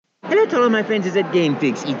Hello to all my friends at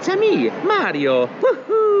GameFix. It's me, Mario.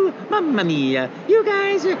 Woohoo! Mamma mia! You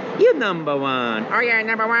guys, you're number one. Oh yeah,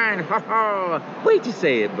 number one. Ho ho! Wait to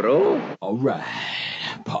say it, bro. All right,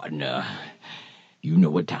 partner. You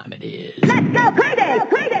know what time it is. Let's go crazy!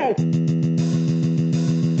 Crazy!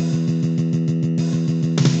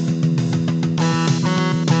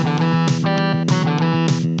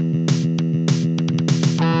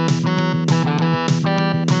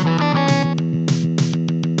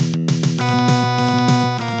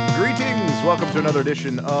 Welcome to another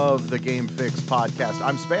edition of the Game Fix podcast.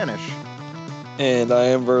 I'm Spanish. And I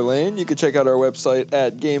am Verlaine. You can check out our website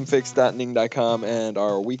at gamefix.ning.com and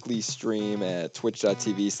our weekly stream at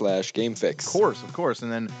twitch.tv/gamefix. Of course.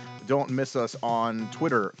 And then don't miss us on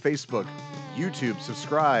Twitter, Facebook, YouTube.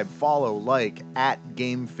 Subscribe, follow, like, at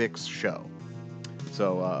Game Fix Show.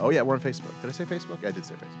 So, we're on Facebook. Did I say Facebook? I did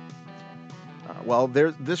say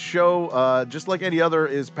Facebook. This show, just like any other,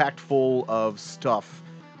 is packed full of stuff.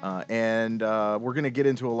 And we're going to get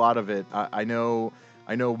into a lot of it. I know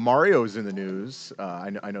Mario's in the news. I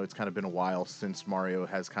know it's kind of been a while since Mario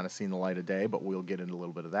has kind of seen the light of day, but we'll get into a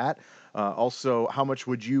little bit of that. Also, how much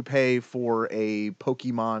would you pay for a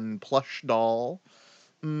Pokemon plush doll?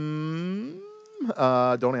 Don't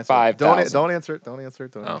answer. 5,000. Don't answer it. Don't answer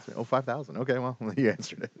it. Oh, 5,000. Okay, well, you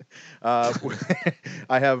answered it.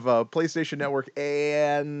 I have PlayStation Network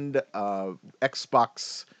and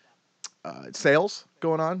Xbox sales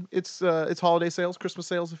going on. It's holiday sales, Christmas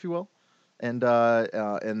sales, if you will, and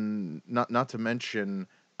not to mention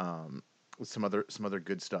some other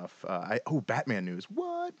good stuff. Batman news.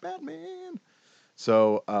 What Batman?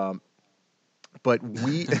 So, but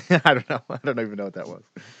we I don't know. I don't even know what that was.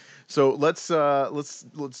 So let's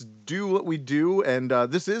do what we do, and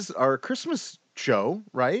this is our Christmas show,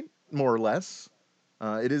 right? More or less.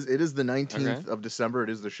 It is the 19th of December. It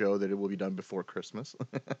is the show that it will be done before Christmas.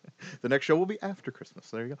 The next show will be after Christmas.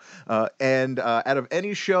 There you go. And out of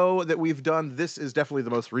any show that we've done, this is definitely the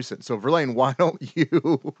most recent. So Verlaine, why don't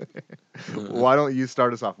you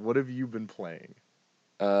start us off? What have you been playing?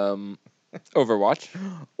 Overwatch.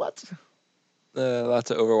 What?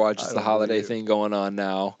 Lots of Overwatch. It's the holiday thing going on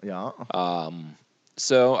now. Yeah.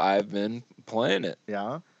 So I've been playing it.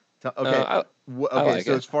 Yeah. Okay. I like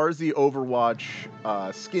so it. as far as the Overwatch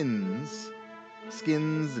skins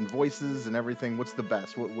and voices and everything, what's the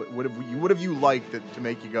best? What have you liked to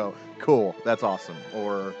make you go, cool, that's awesome,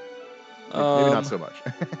 or maybe not so much?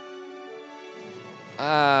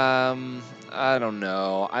 I don't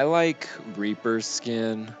know. I like Reaper's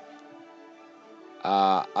skin.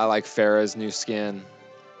 I like Pharah's new skin.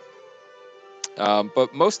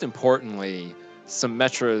 But most importantly,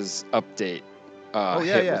 Symmetra's update.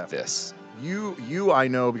 With this. You I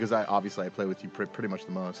know, because I play with you pretty much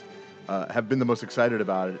the most, have been the most excited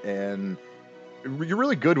about it, and you're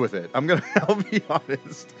really good with it. I'll be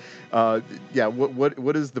honest.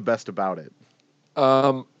 What is the best about it?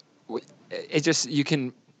 It just, you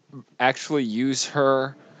can actually use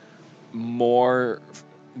her more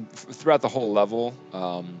throughout the whole level.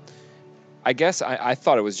 I guess I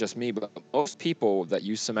thought it was just me, but most people that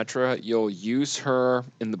use Symmetra, you'll use her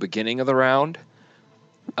in the beginning of the round.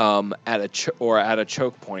 At a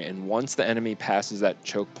choke point, and once the enemy passes that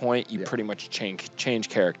choke point, you pretty much change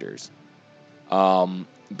characters.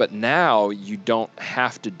 But now you don't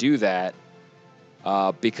have to do that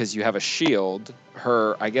because you have a shield.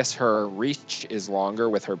 Her reach is longer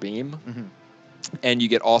with her beam, and you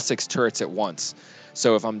get all 6 turrets at once.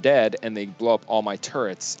 So if I'm dead and they blow up all my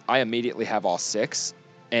turrets, I immediately have all 6.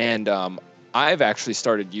 And I've actually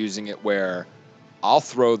started using it where I'll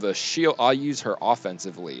throw the shield. I'll use her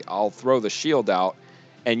offensively. I'll throw the shield out,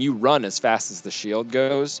 and you run as fast as the shield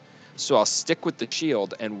goes. So I'll stick with the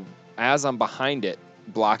shield, and as I'm behind it,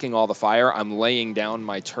 blocking all the fire, I'm laying down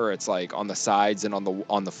my turrets like on the sides and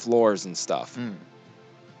on the floors and stuff.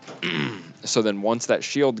 So then once that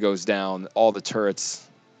shield goes down, all the turrets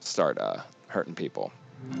start hurting people.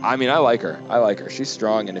 I mean, I like her. She's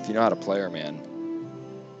strong, and if you know how to play her, man.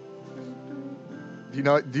 Do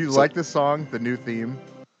you like this song, the new theme?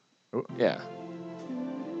 Oh. Yeah.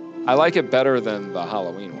 I like it better than the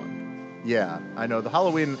Halloween one. Yeah, I know the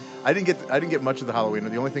Halloween. I didn't get much of the Halloween.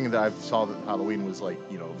 The only thing that I saw that Halloween was like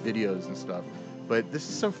videos and stuff. But this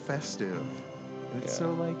is so festive. It's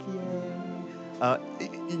so like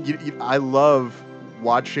yay. I love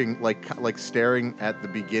watching like staring at the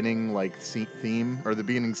beginning theme or the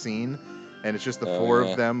beginning scene, and it's just the four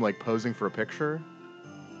of them like posing for a picture.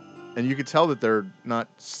 And you could tell that they're not,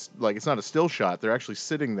 like, it's not a still shot. They're actually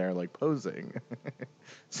sitting there, like, posing.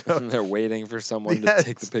 So They're waiting for someone yeah, to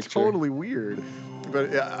take the it's picture. totally weird.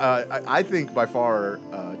 But I think by far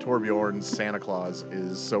Torbjorn's Santa Claus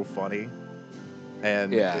is so funny,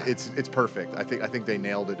 and Yeah. it's perfect. I think they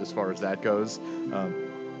nailed it as far as that goes.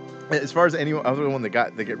 As far as any other one they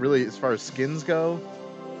get really as far as skins go.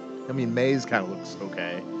 I mean, Maze kind of looks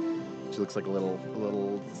okay. She looks like a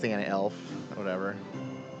little Santa elf, whatever.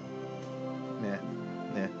 Nah,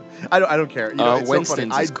 nah. I don't care. You know, it's so funny.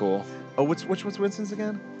 Winston's is cool. Oh, what's Winston's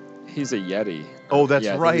again? He's a Yeti. Oh, that's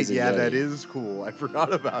Yeah, I think right. he's a Yeah, that Yeti. is cool. I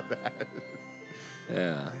forgot about that.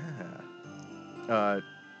 Yeah. Yeah.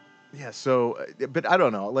 Yeah. So, but I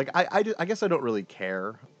don't know. Like, I guess I don't really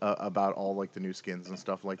care about all like the new skins and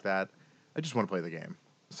stuff like that. I just want to play the game.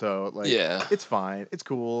 So, like, Yeah. it's fine. It's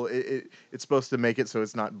cool. It's supposed to make it so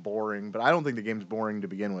it's not boring, but I don't think the game's boring to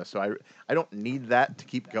begin with. So I don't need that to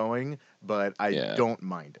keep going, but I Yeah. don't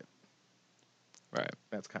mind it. Right.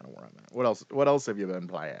 That's kind of where I'm at. What else have you been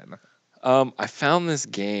playing? I found this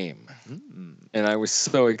game, and I was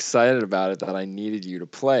so excited about it that I needed you to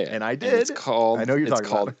play it. And I It's did. called. I know you're it's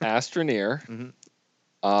talking about called Astroneer.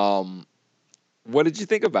 Mhm. What did you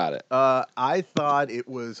think about it? I thought it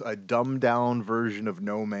was a dumbed down version of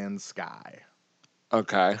No Man's Sky,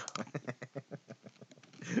 Okay.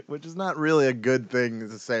 which is not really a good thing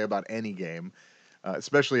to say about any game,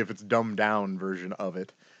 especially if it's dumbed down version of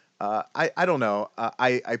it. I don't know.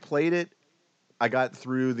 I played it. I got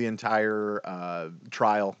through the entire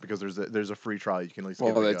trial because there's a free trial you can at least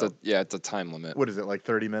give Well, it a go. it's a time limit. What is it, like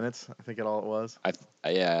 30 minutes? I think it was.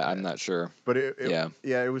 I'm not sure. But Yeah.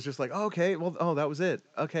 it was just like, oh, okay, well, oh, that was it.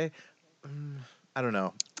 Okay. I don't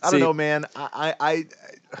know. I See- don't know, man. I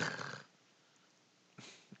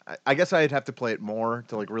guess I'd have to play it more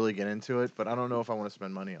to like really get into it, but I don't know if I want to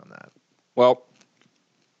spend money on that. Well,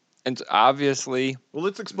 and obviously, Well,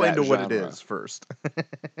 let's explain that to what it genre. is first.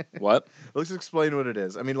 what? Let's explain what it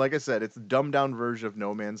is. I mean, like I said, it's a dumbed down version of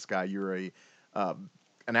No Man's Sky. You're an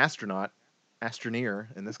astronaut,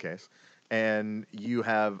 astroneer in this case, and you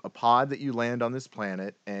have a pod that you land on this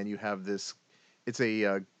planet, and you have this. It's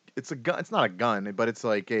a gun. It's not a gun, but it's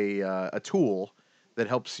like a tool that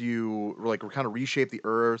helps you like kind of reshape the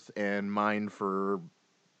Earth and mine for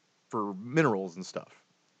minerals and stuff.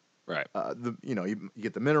 Right. You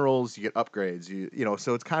get the minerals, you get upgrades,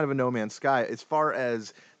 so it's kind of a No Man's Sky. As far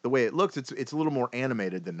as the way it looks, it's a little more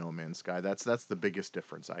animated than No Man's Sky. That's the biggest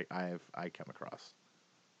difference I come across.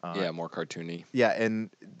 Yeah, more cartoony. Yeah, and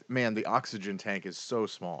man, the oxygen tank is so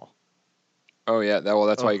small. Oh yeah,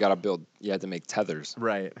 that's why Ugh. you gotta build. You had to make tethers.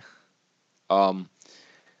 Right.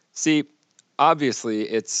 See, obviously,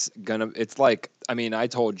 it's like. I mean, I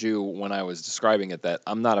told you when I was describing it that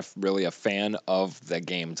I'm not really a fan of the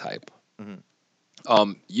game type.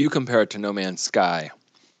 You compare it to No Man's Sky.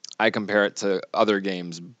 I compare it to other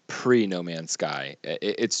games pre No Man's Sky.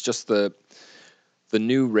 It's just the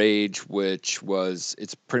new rage, which was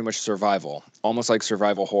it's pretty much survival, almost like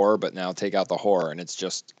survival horror, but now take out the horror, and it's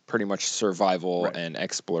just pretty much survival Right. and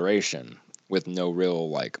exploration with no real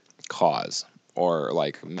like cause or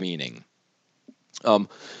like meaning.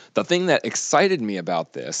 The thing that excited me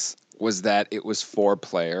about this was that it was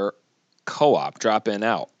 4-player co-op, drop in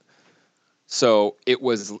out. So it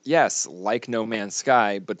was, yes, like No Man's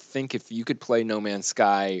Sky, but think if you could play No Man's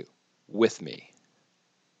Sky with me.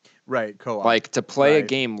 Right, co-op. Like to play a Right.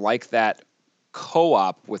 game like that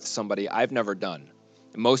co-op with somebody I've never done.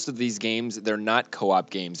 Most of these games, they're not co-op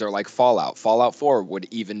games. They're like Fallout. Fallout 4 would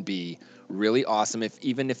even be really awesome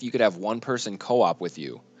even if you could have one person co-op with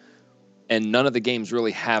you. And none of the games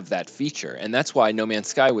really have that feature. And that's why No Man's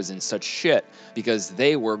Sky was in such shit, because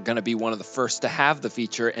they were going to be one of the first to have the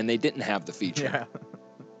feature, and they didn't have the feature.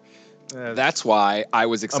 Yeah. That's why I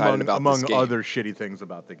was excited about this among game. other shitty things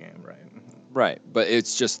about the game, right? Right, but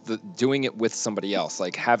it's just doing it with somebody else,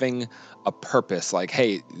 like having a purpose, like,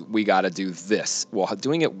 hey, we got to do this. Well,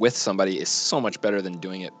 doing it with somebody is so much better than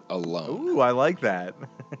doing it alone. Ooh, I like that.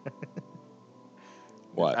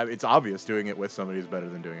 What? I mean, it's obvious doing it with somebody is better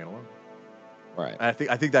than doing it alone. Right. I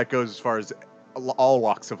think that goes as far as all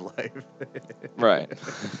walks of life. Right.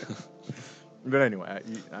 But anyway,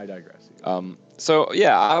 I digress. So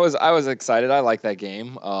yeah, I was excited. I like that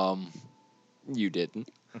game. You didn't.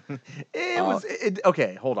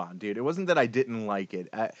 Okay. Hold on, dude. It wasn't that I didn't like it.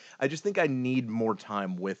 I just think I need more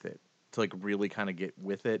time with it to like really kind of get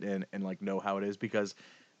with it and like know how it is, because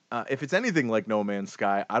if it's anything like No Man's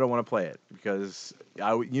Sky, I don't want to play it because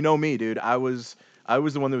you know me, dude. I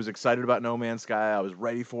was the one that was excited about No Man's Sky. I was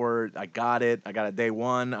ready for it. I got it day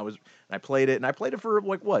one. I played it for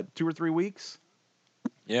like what, 2 or 3 weeks.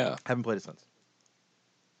 Yeah. Haven't played it since.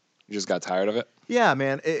 You just got tired of it? Yeah,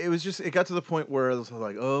 man. It got to the point where it was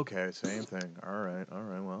like, oh, okay, same thing. All right,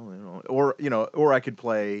 well, or I could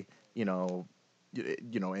play,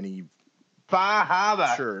 any.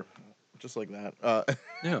 Fahaba. Sure, just like that.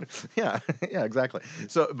 Yeah. Yeah, yeah, exactly.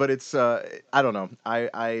 So, but it's, I don't know.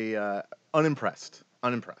 Unimpressed.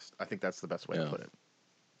 Unimpressed. I think that's the best way to Yeah. put it.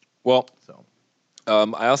 Well, So,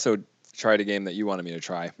 I also tried a game that you wanted me to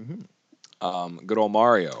try. Good old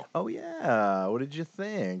Mario. oh yeah, what did you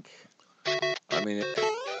think? I mean,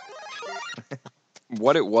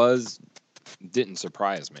 what it was didn't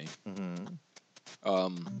surprise me.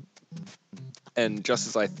 And just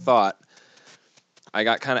as I thought, I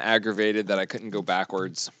got kind of aggravated that I couldn't go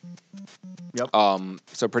backwards. Yep.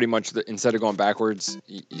 So pretty much instead of going backwards,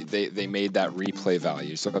 they made that replay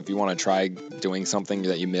value. So if you want to try doing something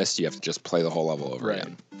that you missed, you have to just play the whole level over Right.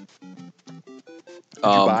 again. Did you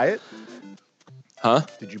buy it? Huh?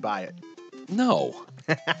 Did you buy it? No.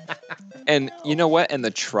 And you know what? And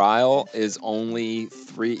the trial is only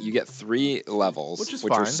 3. You get 3 levels, Which is are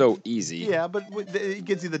fine. so easy. Yeah, but it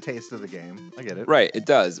gives you the taste of the game. I get it. Right, it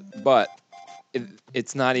does. But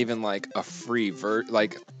it's not even like a free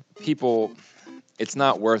like people. It's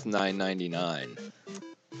not worth $9.99.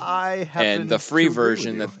 I happen And the free to agree with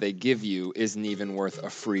version you. that they give you isn't even worth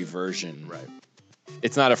a free version. Right.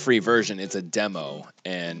 It's not a free version, it's a demo,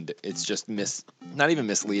 and it's just not even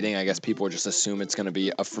misleading. I guess people just assume it's going to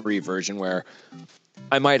be a free version where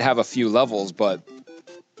I might have a few levels, but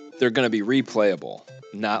they're going to be replayable,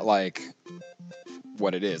 not like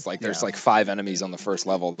what it is. Like there's like 5 enemies on the first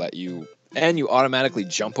level that you automatically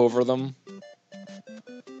jump over them.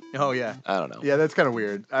 Oh yeah. I don't know. Yeah, that's kind of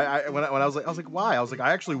weird. When I was like, why? I was like,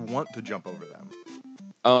 I actually want to jump over them.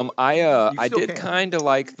 I still did can. kind of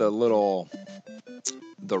like the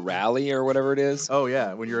rally or whatever it is. Oh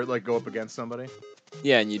yeah, when you're like go up against somebody.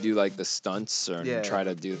 Yeah, and you do like the stunts or Yeah. try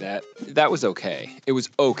to do that. That was okay. It was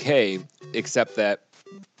okay, except that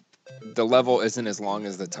the level isn't as long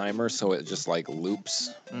as the timer, so it just like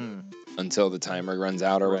loops until the timer runs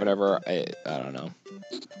out or Right. whatever. I don't know.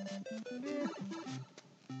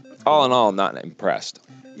 All in all, not impressed.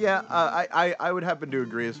 Yeah, I would happen to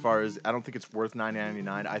agree as far as I don't think it's worth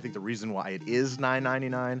 $9.99. I think the reason why it is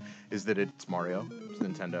 $9.99 is that it's Mario, it's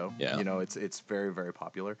Nintendo. Yeah. It's very, very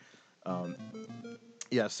popular.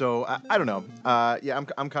 Yeah, so I don't know. Yeah,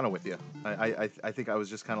 I'm kind of with you. I think I was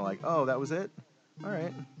just kind of like, oh, that was it. All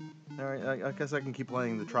right. I guess I can keep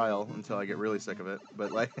playing the trial until I get really sick of it.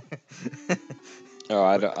 But like, Oh,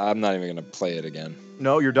 I'm not even gonna play it again.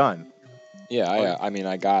 no, you're done. Yeah, I mean,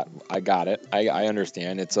 I got it. I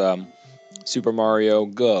understand. It's Super Mario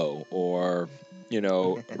Go or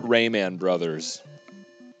Rayman Brothers.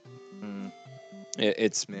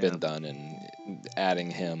 It's been done, and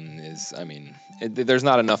adding him is, I mean, there's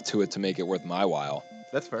not enough to it to make it worth my while.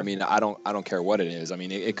 That's fair. I mean, I don't care what it is. I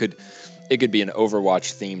mean, it could be an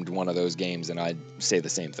Overwatch themed one of those games, and I'd say the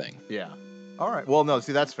same thing. Yeah. All right. Well, no,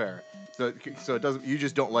 see, that's fair. So it doesn't. You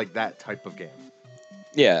just don't like that type of game.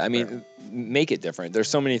 Yeah, I mean, make it different. There's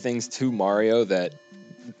so many things to Mario that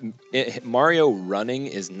Mario running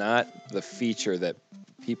is not the feature that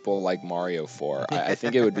people like Mario for. I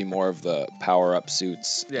think it would be more of the power-up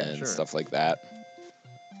suits and stuff like that.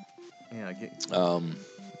 Yeah.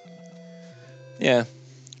 Yeah,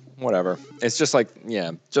 whatever. It's just like,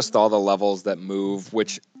 just all the levels that move,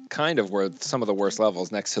 which kind of were some of the worst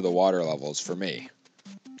levels next to the water levels for me,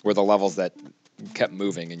 were the levels that kept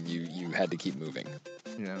moving and you had to keep moving.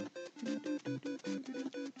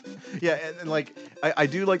 Yeah, and like I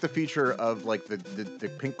do like the feature of like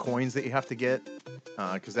the pink coins that you have to get,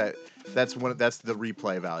 because that's the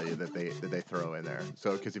replay value that they throw in there.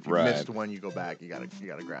 So because if you missed one, you go back, you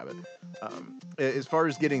gotta grab it. As far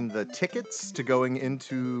as getting the tickets to going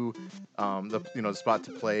into the spot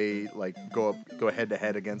to play, like go head to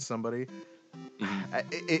head against somebody,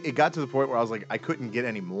 it got to the point where I was like I couldn't get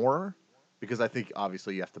any more because I think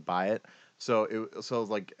obviously you have to buy it. So it was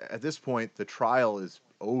like at this point the trial is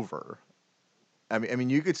over. I mean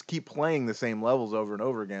you could keep playing the same levels over and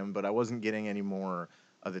over again, but I wasn't getting any more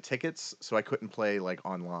of the tickets, so I couldn't play like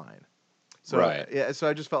online. So yeah, so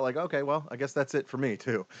I just felt like okay, well I guess that's it for me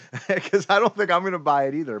too, because I don't think I'm gonna buy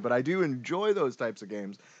it either. But I do enjoy those types of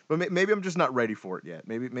games. But maybe I'm just not ready for it yet.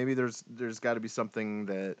 Maybe there's got to be something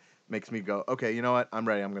that makes me go okay, you know what, I'm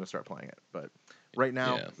ready. I'm gonna start playing it. But right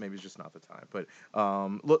now, maybe it's just not the time. But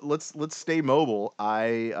let's stay mobile.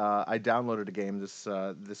 I downloaded a game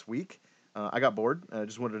this week. I got bored. I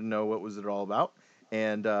just wanted to know what was it all about.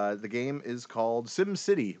 And the game is called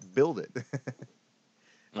SimCity Build It.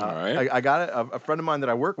 All right. I got it. A friend of mine that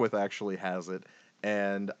I work with actually has it,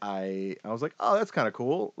 and I was like, oh, that's kind of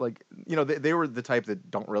cool. Like, you know, they were the type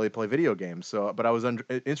that don't really play video games. So, but I was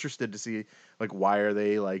interested to see like why are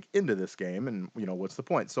they like into this game, and you know what's the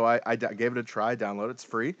point. So gave it a try, download it, it's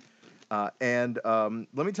free, and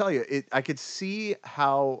let me tell you, I could see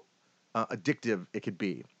how addictive it could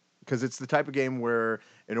be because it's the type of game where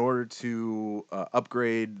in order to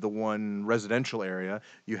upgrade the one residential area,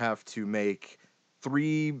 you have to make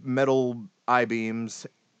 3 metal I-beams,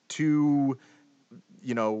 2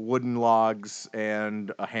 wooden logs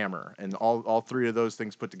and a hammer, and all 3 of those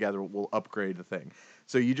things put together will upgrade the thing.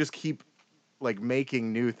 So you just keep like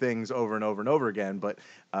making new things over and over and over again, but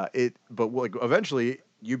like eventually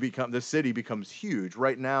the city becomes huge.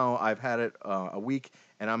 Right now I've had it a week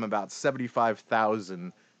and I'm about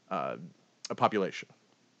 75,000 a population.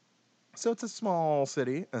 So it's a small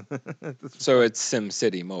city. So it's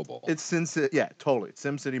SimCity Mobile. It's SimCity, yeah, totally. It's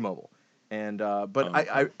SimCity Mobile, and but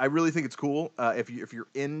I really think it's cool. If you're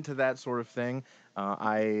into that sort of thing,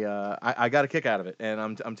 I got a kick out of it, and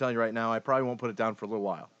I'm telling you right now, I probably won't put it down for a little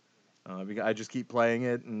while. Because I just keep playing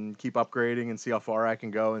it and keep upgrading and see how far I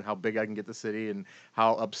can go and how big I can get the city and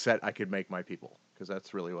how upset I could make my people. Because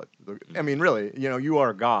that's really I mean, really, you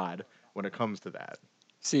are God when it comes to that.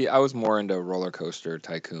 See, I was more into Roller Coaster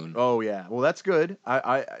Tycoon. Oh yeah, well that's good.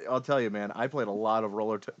 I'll tell you, man. I played a lot of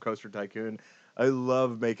Roller Coaster Tycoon. I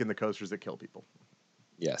love making the coasters that kill people.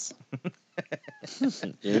 Yes,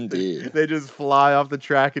 indeed. They just fly off the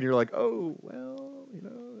track, and you're like, oh well,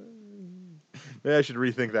 maybe I should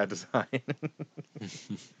rethink that design.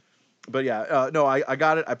 But yeah, no, I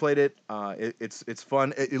got it. I played it. It's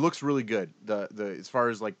fun. It looks really good. The as far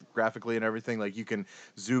as like graphically and everything, like you can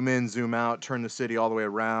zoom in, zoom out, turn the city all the way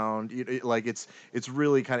around. Like it's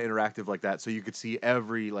really kind of interactive like that. So you could see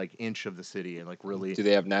every like inch of the city and like really. Do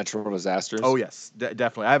they have natural disasters? Oh yes,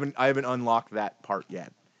 definitely. I haven't unlocked that part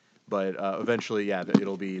yet, but eventually, yeah,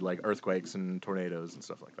 it'll be like earthquakes and tornadoes and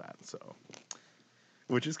stuff like that. So,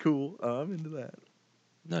 which is cool. I'm into that.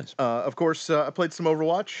 Nice. Of course, I played some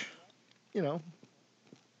Overwatch.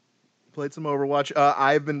 Played some Overwatch.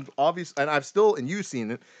 I've been and you've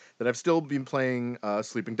seen it, that I've still been playing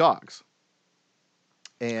Sleeping Dogs.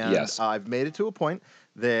 And yes. I've made it to a point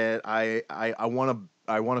that I want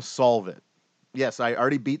to solve it. Yes, I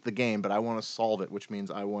already beat the game, but I want to solve it, which means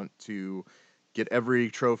I want to get every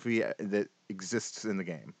trophy that exists in the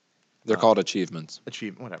game. They're called achievements.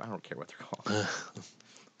 Whatever. I don't care what they're called.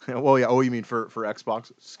 Well, yeah. Oh, you mean for Xbox?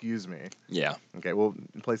 Excuse me. Yeah. Okay. Well,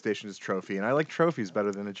 PlayStation is trophy, and I like trophies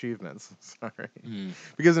better than achievements. Sorry,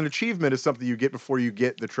 because an achievement is something you get before you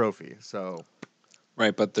get the trophy. So.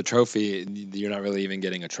 Right, but the trophy, you're not really even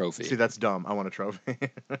getting a trophy. See, that's dumb. I want a trophy.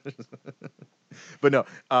 But no,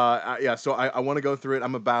 yeah. So I want to go through it.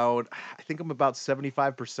 I think I'm about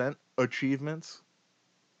 75% achievements.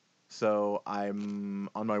 So I'm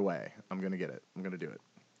on my way. I'm gonna get it. I'm gonna do it.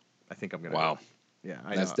 I think I'm gonna. Wow. Do it. Yeah,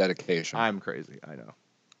 That's dedication. I'm crazy. I know.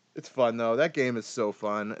 It's fun though. That game is so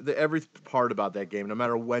fun. Every part about that game, no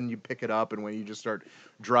matter when you pick it up and when you just start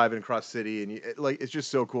driving across city, and it's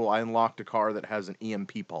just so cool. I unlocked a car that has an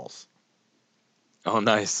EMP pulse. Oh,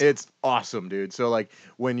 nice. It's awesome, dude. So like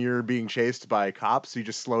when you're being chased by cops, you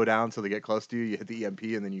just slow down so they get close to you. You hit the EMP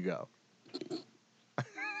and then you go.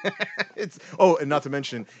 And not to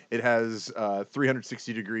mention it has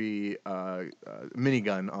 360-degree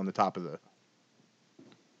minigun on the top of the.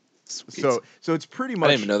 Sweet. So it's pretty much.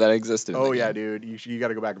 I didn't even know that existed. Oh yeah, dude, you got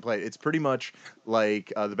to go back and play it. It's pretty much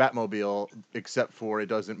like the Batmobile, except for it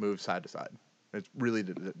doesn't move side to side. It's really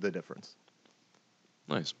the difference.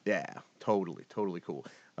 Nice. Yeah, totally cool.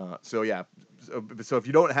 So yeah, so if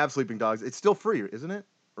you don't have Sleeping Dogs, it's still free, isn't it?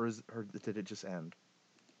 Or did it just end?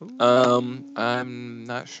 I'm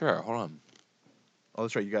not sure. Hold on. Oh,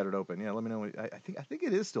 that's right. You got it open. Yeah, let me know. I think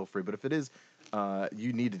it is still free, but if it is,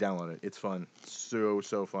 you need to download it. It's fun. So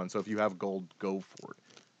fun. So if you have gold, go for it.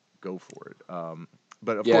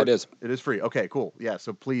 But of course, it is. It is free. Okay, cool. Yeah,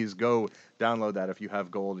 so please go download that if you have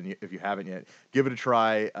gold, and if you haven't yet, give it a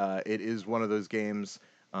try. It is one of those games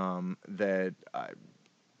that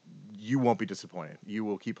you won't be disappointed. You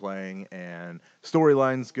will keep playing, and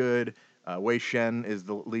storyline's good. Wei Shen is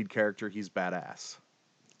the lead character. He's badass.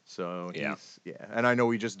 So yeah, and I know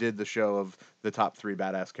we just did the show of the top 3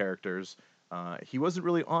 badass characters. He wasn't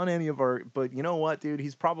really on any of our, but you know what, dude?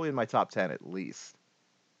 He's probably in my top 10 at least.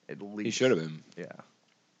 He should have been. Yeah.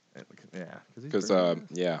 Yeah.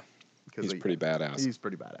 Because he's pretty badass. He's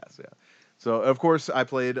pretty badass. Yeah. So of course I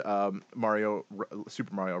played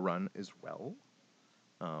Super Mario Run as well.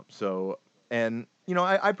 And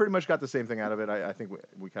I pretty much got the same thing out of it. I think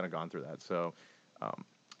we kind of gone through that. So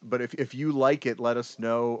But if you like it, let us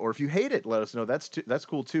know, or if you hate it, let us know. That's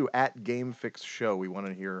cool too. At Game Fix Show, we want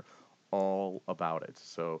to hear all about it.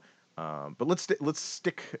 So, but we'll stick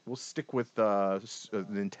with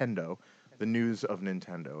Nintendo, the news of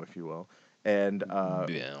Nintendo, if you will. And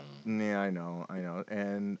Yeah. yeah, I know,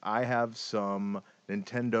 and I have some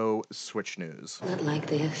Nintendo Switch news. Not like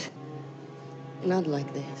this. Not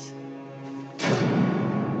like this.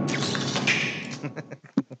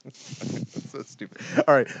 So stupid.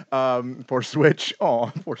 All right, poor Switch.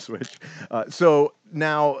 Oh, poor Switch. So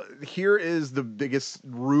now here is the biggest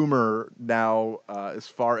rumor now as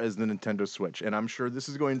far as the Nintendo Switch, and I'm sure this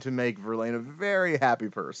is going to make Verlaine a very happy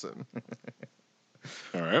person.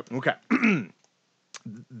 All right. Okay.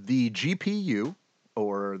 The GPU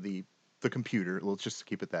or the computer, let's just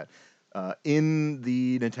keep it that, in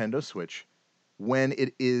the Nintendo Switch, when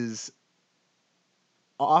it is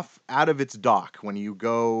off out of its dock, when you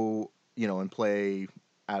go, and play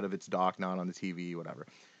out of its dock, not on the TV, whatever,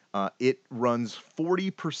 it runs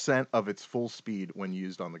 40% of its full speed when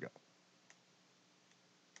used on the go.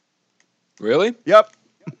 Really? Yep.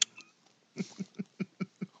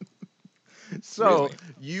 So Really?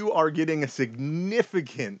 you are getting a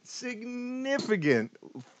significant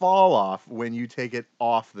fall off when you take it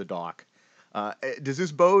off the dock. Does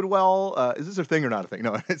this bode well? Is this a thing or not a thing?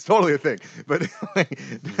 No, it's totally a thing. But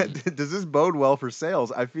does this bode well for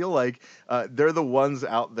sales? I feel like they're the ones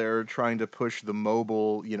out there trying to push the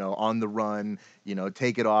mobile, on the run,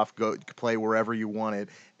 take it off, go play wherever you want it.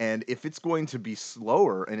 And if it's going to be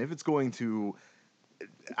slower, and if it's going to,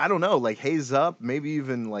 I don't know, like haze up, maybe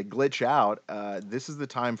even like glitch out, this is the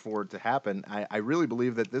time for it to happen. I really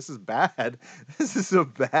believe that this is bad. This is a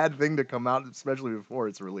bad thing to come out, especially before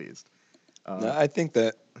it's released. No, I think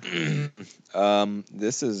that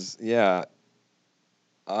this is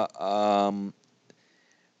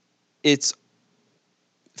it's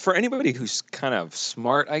for anybody who's kind of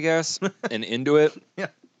smart, I guess, and into it. Yeah.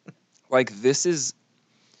 Like this is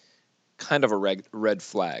kind of a red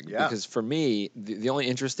flag Yeah. because for me, the only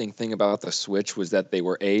interesting thing about the Switch was that they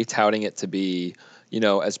were touting it to be,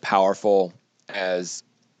 as powerful as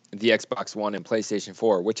the Xbox One and PlayStation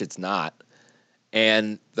 4, which it's not.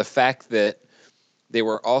 And the fact that they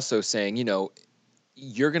were also saying,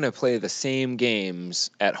 you're going to play the same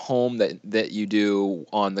games at home that you do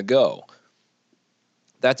on the go.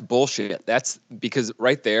 That's bullshit. That's because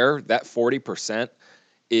right there, that 40%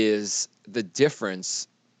 is the difference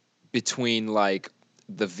between like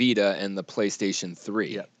the Vita and the PlayStation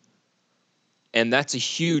 3. Yep. And that's a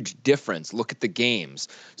huge difference. Look at the games.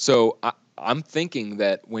 So I'm thinking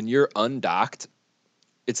that when you're undocked,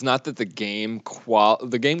 it's not that the game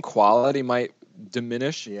quality might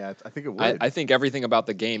diminish. Yeah, I think it would. I think everything about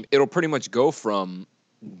the game, it'll pretty much go from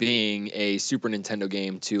being a Super Nintendo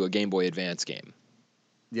game to a Game Boy Advance game.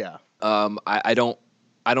 Yeah. I don't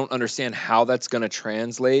understand how that's going to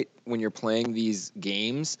translate when you're playing these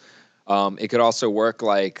games. It could also work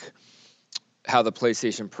like how the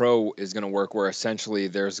PlayStation Pro is going to work, where essentially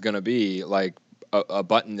there's going to be like a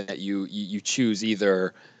button that you choose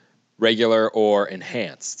either regular or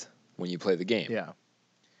enhanced when you play the game. Yeah.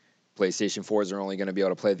 PlayStation 4s are only going to be able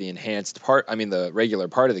to play the enhanced part, the regular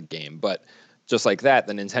part of the game. But just like that,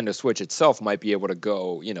 the Nintendo Switch itself might be able to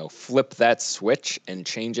go, flip that switch and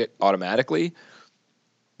change it automatically.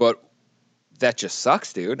 But that just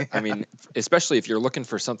sucks, dude. I mean, especially if you're looking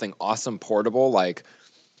for something awesome portable, like,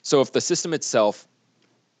 so if the system itself,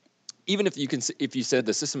 even if you said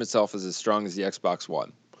the system itself is as strong as the Xbox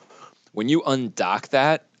One, when you undock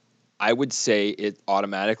that, I would say it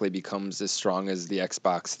automatically becomes as strong as the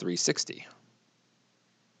Xbox 360.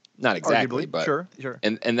 Not exactly, arguably, but sure.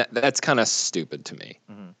 And that's kind of stupid to me.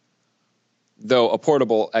 Mm-hmm. Though a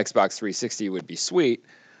portable Xbox 360 would be sweet,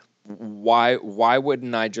 why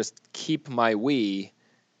wouldn't I just keep my Wii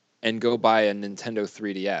and go buy a Nintendo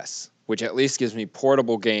 3DS, which at least gives me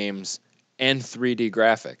portable games and 3D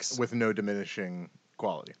graphics With no diminishing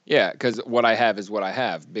quality. Yeah, because what I have is what I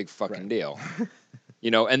have. Big fucking deal.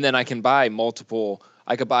 And then I can buy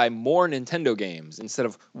I could buy more Nintendo games instead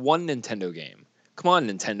of one Nintendo game. Come on,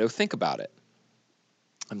 Nintendo, think about it.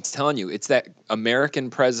 I'm telling you, it's that American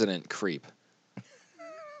president creep.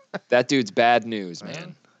 That dude's bad news,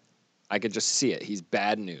 man. I could just see it. He's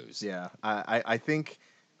bad news. Yeah, I think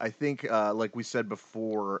like we said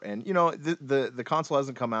before, and the console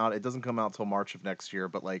hasn't come out. It doesn't come out till March of next year.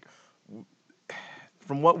 But like,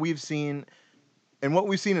 from what we've seen, and what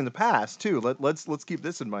we've seen in the past too. Let's keep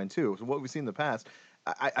this in mind too. So what we've seen in the past,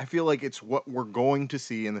 I feel like it's what we're going to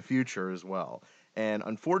see in the future as well. And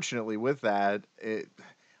unfortunately, with that,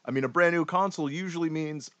 I mean, a brand new console usually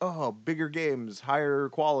means, oh, bigger games, higher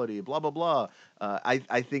quality, blah, blah, blah.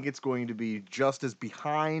 I think it's going to be just as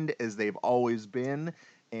behind as they've always been.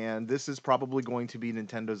 And this is probably going to be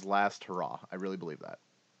Nintendo's last hurrah. I really believe that.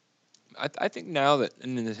 I think now that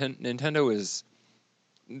Nintendo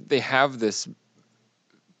they have this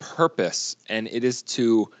purpose, and it is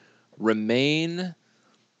to remain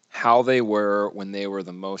how they were when they were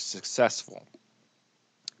the most successful.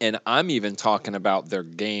 And I'm even talking about their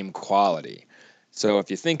game quality. So if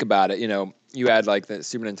you think about it, you had like the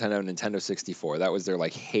Super Nintendo, Nintendo 64. That was their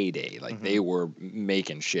like heyday. Like they were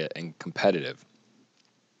making shit and competitive.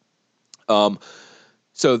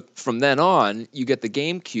 So from then on, you get the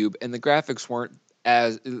GameCube, and the graphics weren't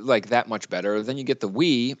as like that much better. Then you get the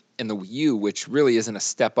Wii and the Wii U, which really isn't a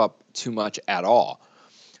step up too much at all.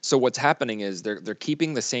 So what's happening is they're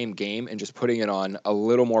keeping the same game and just putting it on a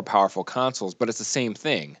little more powerful consoles, but it's the same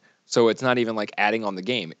thing. So it's not even like adding on the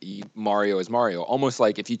game. Mario is Mario. Almost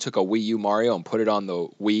like if you took a Wii U Mario and put it on the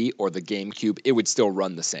Wii or the GameCube, it would still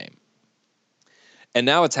run the same. And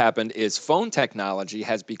now what's happened is phone technology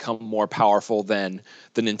has become more powerful than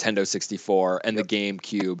the Nintendo 64 and the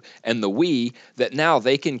GameCube and the Wii, that now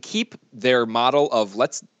they can keep their model of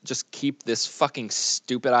let's just keep this fucking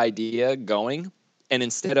stupid idea going. And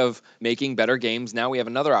instead of making better games, now we have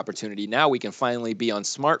another opportunity. Now we can finally be on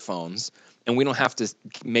smartphones, and we don't have to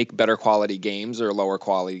make better quality games or lower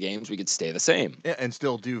quality games. We could stay the same. Yeah, and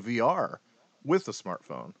still do VR with the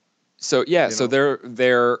smartphone. So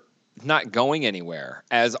they're not going anywhere.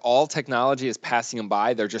 As all technology is passing them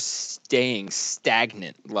by, they're just staying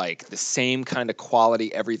stagnant, like the same kind of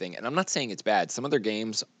quality, everything. And I'm not saying it's bad. Some of their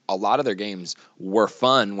games, a lot of their games were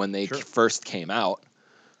fun when they first came out,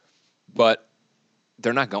 but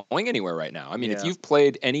they're not going anywhere right now. I mean, if you've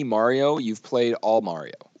played any Mario, you've played all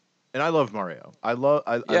Mario. And I love Mario. I love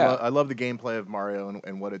the gameplay of Mario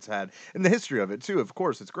and what it's had, and the history of it too. Of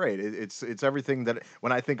course, it's great. It's everything that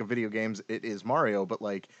when I think of video games, it is Mario. But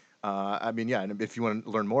like, I mean, yeah. And if you want to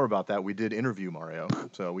learn more about that, we did interview Mario,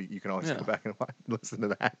 so you can always go back and listen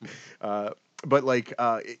to that. But like,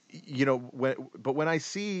 when I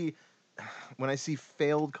see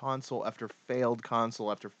failed console after failed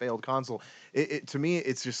console after failed console, it to me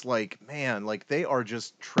it's just like, man, like they are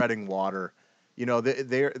just treading water.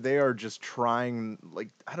 They are just trying, like,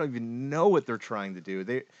 I don't even know what they're trying to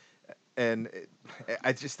do.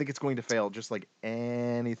 I just think it's going to fail just like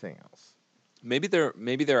anything else. Maybe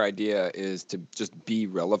their idea is to just be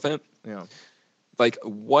relevant. Yeah. Like,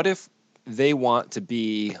 what if they want to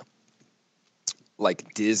be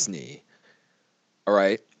like Disney? All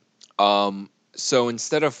right. So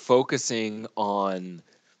instead of focusing on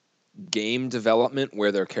game development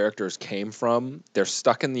where their characters came from, they're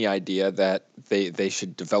stuck in the idea that they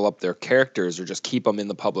should develop their characters or just keep them in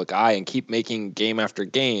the public eye and keep making game after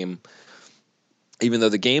game. Even though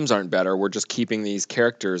the games aren't better, we're just keeping these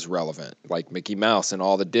characters relevant, like Mickey Mouse and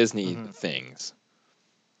all the Disney things.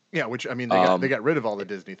 Yeah, which, I mean, they got rid of all the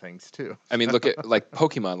Disney things too. I mean, look at like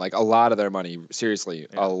Pokemon. Like a lot of their money, seriously,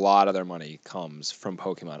 a lot of their money comes from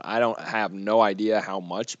Pokemon. I don't have no idea how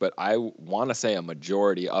much, but I want to say a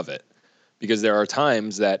majority of it, because there are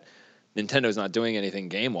times that Nintendo's not doing anything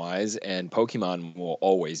game-wise, and Pokemon will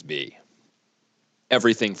always be.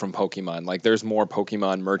 Everything from Pokemon. Like, there's more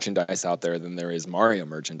Pokemon merchandise out there than there is Mario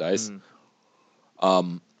merchandise.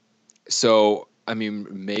 So, I mean,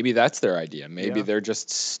 maybe that's their idea. Maybe they're just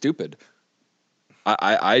stupid.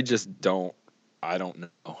 I just don't. I don't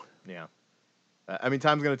know. Yeah. I mean,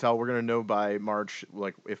 time's going to tell. We're going to know by March,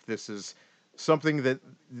 like, if this is something that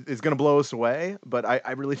is going to blow us away. But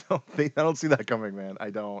I really don't think, I don't see that coming, man. I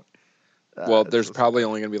don't. Well, there's probably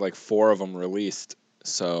only going to be like 4 of them released.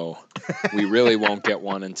 So we really won't get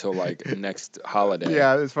one until like next holiday.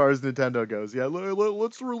 Yeah, as far as Nintendo goes. Yeah,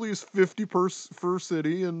 let's release 50 per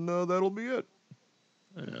city, and that'll be it.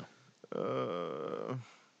 Yeah.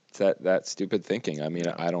 It's that stupid thinking. I mean,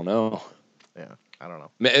 I don't know. Yeah, I don't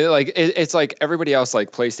know. Like it's like everybody else, like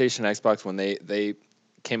PlayStation, Xbox, when they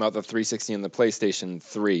came out the 360 and the PlayStation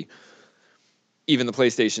 3, even the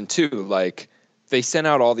PlayStation 2, like they sent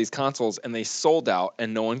out all these consoles and they sold out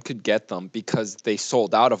and no one could get them because they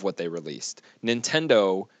sold out of what they released.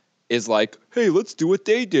 Nintendo is like, hey, let's do what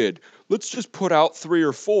they did. Let's just put out 3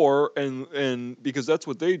 or 4 and because that's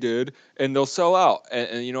what they did, and they'll sell out.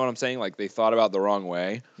 And you know what I'm saying? Like, they thought about the wrong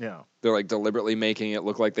way. Yeah. They're like deliberately making it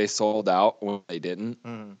look like they sold out when they didn't.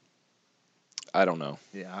 Mm-hmm. I don't know.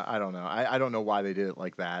 Yeah, I don't know. I don't know why they did it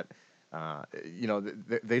like that.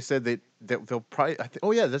 They said that they'll probably.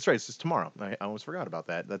 Oh yeah, that's right. It's just tomorrow. I almost forgot about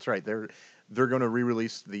that. That's right. They're going to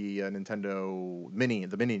re-release the Nintendo Mini,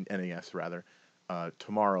 the Mini NES rather,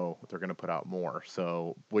 tomorrow they're going to put out more.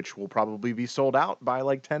 So which will probably be sold out by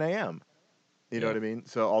like 10 a.m. You know Yeah. what I mean?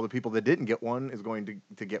 So all the people that didn't get one is going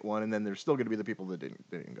to get one, and then there's still going to be the people that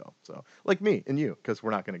didn't go. So like me and you, because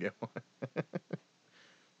we're not going to get one.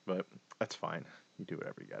 But that's fine. You do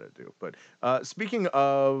whatever you got to do. But speaking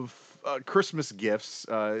of Christmas gifts,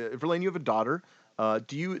 Verlaine, you have a daughter.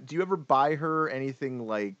 Do you ever buy her anything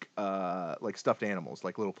like stuffed animals,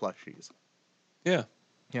 like little plushies? Yeah.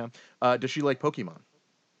 Yeah. Does she like Pokemon?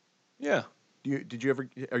 Yeah. Did you ever?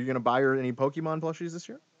 Are you gonna buy her any Pokemon plushies this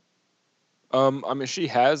year? I mean, she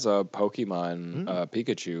has a Pokemon Mm.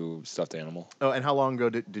 Pikachu stuffed animal. Oh, and how long ago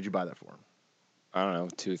did you buy that for? I don't know,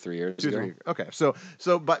 2-3 years Two, ago. 3. Okay,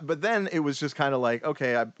 but then it was just kind of like,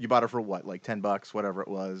 okay, you bought it for what, like $10, whatever it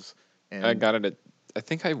was, and I got it at. I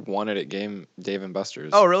think I won it at Dave and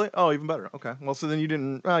Buster's. oh, really? Oh, even better. Okay, well, so then you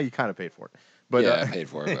didn't. Well, you kind of paid for it, but Yeah, I paid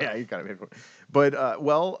for it, but- yeah, you kind of paid for it. But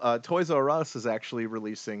Toys R Us is actually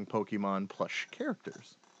releasing Pokemon plush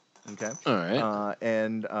characters. Okay, All right.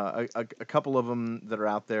 and a couple of them that are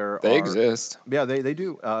out there They are exist. Yeah, they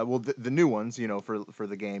do. Well, the new ones, for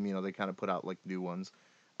the game, they kind of put out like new ones.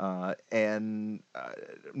 And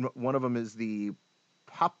one of them is the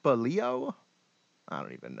Papaleo. I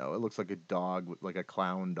don't even know. It looks like a dog, like a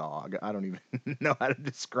clown dog. I don't even know how to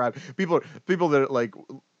describe. People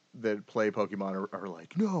that play Pokemon are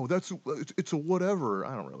like, no, it's a whatever.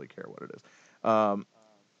 I don't really care what it is. Um,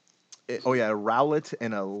 oh yeah, a Rowlet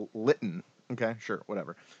and a Litten. Okay, sure,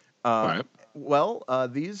 whatever. All right. Well,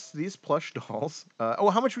 these plush dolls.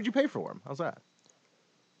 How much would you pay for them? How's that?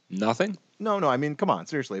 Nothing. No, I mean, come on,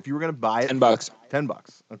 seriously. If you were gonna buy it, $10.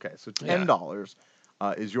 $10. Okay, so Yeah. $10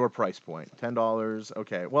 is your price point. $10.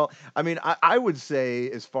 Okay. Well, I mean, I would say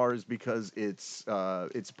as far as because it's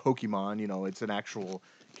Pokemon, it's an actual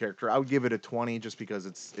character. I would give it a 20 just because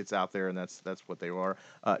it's out there and that's what they are.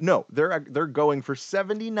 No, they're going for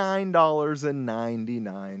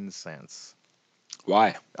 $79.99.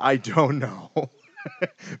 Why? I don't know.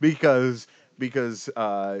 because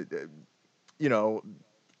you know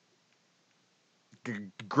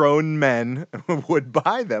grown men would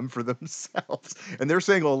buy them for themselves, and they're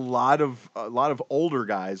saying a lot of older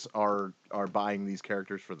guys are buying these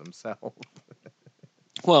characters for themselves.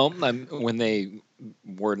 Well, when they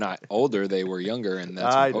were not older, they were younger, and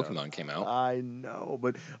that's when I know. Pokemon came out. I know,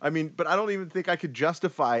 but I don't even think I could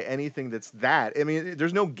justify anything that's that. I mean,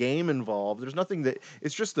 there's no game involved. There's nothing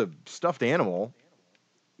it's just a stuffed animal.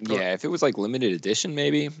 Yeah, if it was like limited edition,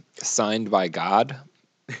 maybe signed by God,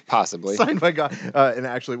 possibly. Signed by God. And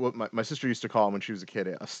actually, what my sister used to call him when she was a kid,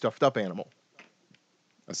 a stuffed up animal.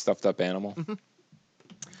 A stuffed up animal. Because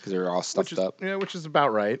they're all stuffed up. Yeah, which is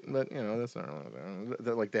about right. But that's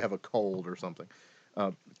not like they have a cold or something.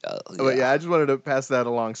 But yeah, I just wanted to pass that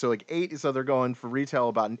along. So so they're going for retail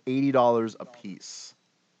about $80 a piece,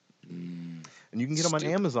 and you can get them on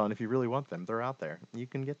Stupid. Amazon if you really want them. They're out there. You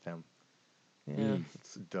can get them. Yeah,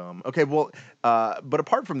 it's dumb. Okay, well, but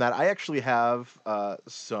apart from that, I actually have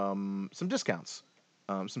some discounts,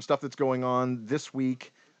 some stuff that's going on this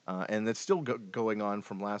week, and that's still going on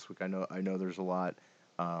from last week. I know there's a lot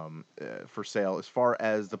for sale as far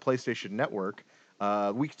as the PlayStation Network.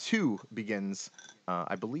 Week 2 begins.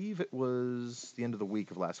 I believe it was the end of the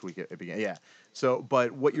week of last week. It began. Yeah. So,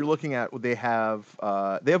 but what you're looking at, they have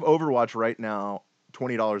Overwatch right now,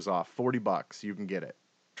 $20 off, $40. You can get it.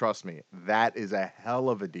 Trust me, that is a hell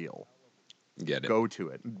of a deal. Get it. Go to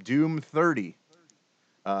it. Doom 30,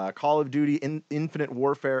 Call of Duty Infinite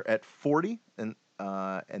Warfare at 40, and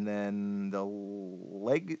then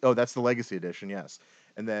that's the Legacy Edition, yes.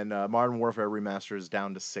 And then Modern Warfare Remastered is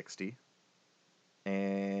down to 60.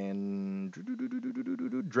 And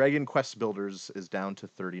Dragon Quest Builders is down to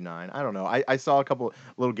 39. I don't know. I saw a couple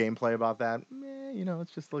little gameplay about that.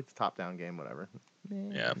 It's just like the top-down game, whatever.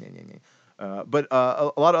 Yeah. But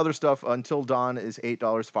a lot of other stuff. Until Dawn is $8.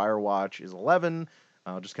 Firewatch is 11.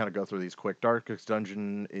 I'll just kind of go through these quick. Darkest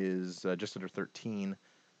Dungeon is just under 13.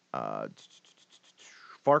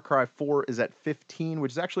 Far Cry 4 is at 15,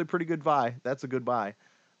 which is actually a pretty good buy. That's a good buy.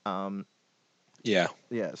 Yeah.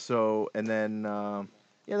 Yeah. So, and then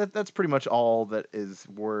that's pretty much all that is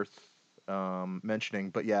worth mentioning.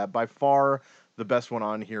 But yeah, by far the best one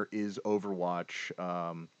on here is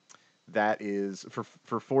Overwatch. That is for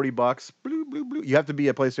 $40. Blue, blue, blue. You have to be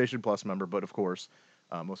a PlayStation Plus member, but of course,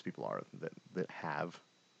 most people are that have,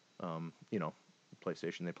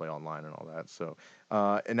 PlayStation. They play online and all that. So,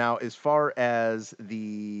 and now as far as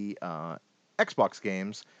the Xbox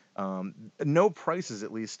games, no prices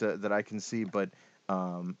at least that I can see, but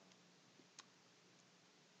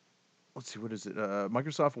let's see, what is it?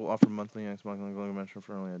 Microsoft will offer monthly Xbox Live Mention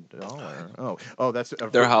for only $1. Oh, that's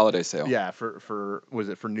Their holiday sale. yeah, for was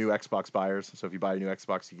it for new Xbox buyers? So if you buy a new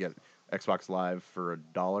Xbox, you get Xbox Live for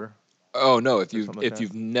 $1 Oh no, if or you something like if that.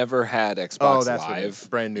 you've never had Oh, Xbox that's what it is. Live,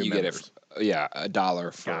 Brand new you get it. members. Yeah,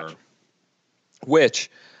 $1 for Gotcha.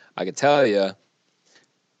 which I could tell you,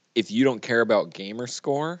 if you don't care about gamer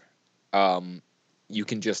score, you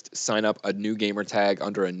can just sign up a new gamer tag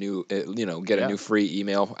under a new, get a Yeah. new free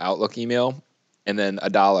email, Outlook email, and then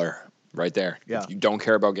 $1 right there. Yeah. If you don't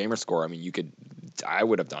care about gamer score, I mean, I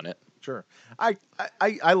would have done it. Sure. I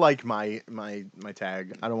like my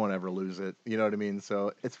tag. I don't want to ever lose it. You know what I mean?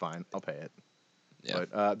 So it's fine. I'll pay it. Yeah.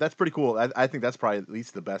 But that's pretty cool. I think that's probably at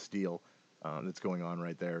least the best deal that's going on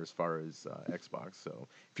right there as far as Xbox. So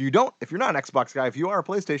if you're not an Xbox guy, if you are a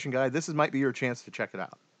PlayStation guy, might be your chance to check it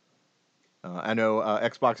out. I know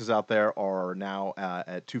Xboxes out there are now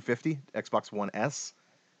at $250, Xbox One S,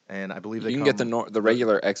 and I believe You they can come get the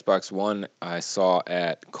regular Xbox One I saw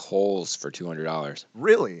at Kohl's for $200.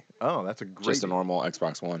 Really? Oh, that's a great Just a deal. normal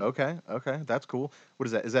Xbox One. Okay, that's cool. What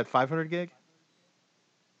is that? Is that 500 gig?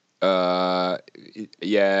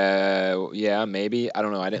 Yeah, maybe. I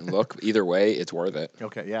don't know. I didn't look. Either way, it's worth it.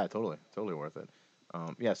 Okay, yeah, totally worth it.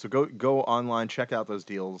 Yeah, so go online, check out those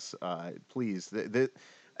deals, please.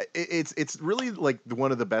 It's really like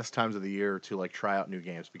one of the best times of the year to like try out new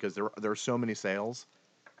games because there are so many sales.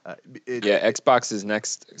 Xbox's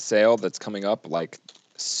next sale that's coming up like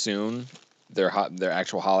soon. Their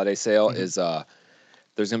actual holiday sale is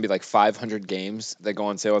there's gonna be like 500 games that go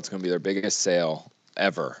on sale. It's gonna be their biggest sale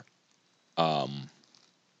ever.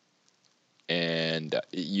 And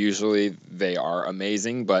usually they are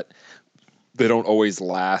amazing, but they don't always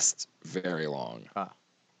last very long.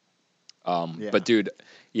 Yeah. But dude,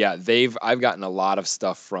 yeah, I've gotten a lot of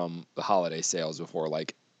stuff from the holiday sales before.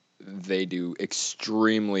 Like they do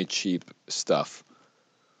extremely cheap stuff.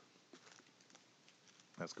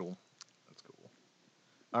 That's cool.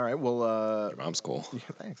 All right, well, Your mom's cool. yeah,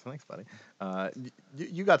 thanks, buddy.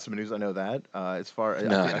 You got some news, I know that. As far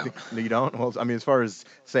No, I think no, you don't. Well, I mean, as far as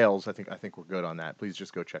sales, I think we're good on that. Please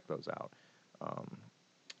just go check those out.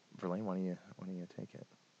 Verlaine, why don't you take it?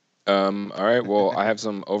 All right. Well, I have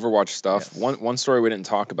some Overwatch stuff. Yes. One story we didn't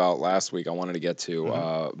talk about last week. I wanted to get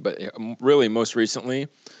to, but really, most recently,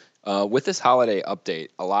 with this holiday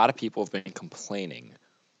update, a lot of people have been complaining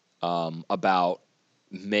about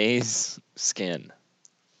May's skin.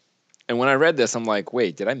 And when I read this, I'm like,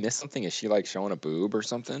 wait, did I miss something? Is she like showing a boob or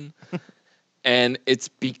something? And it's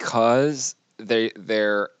because they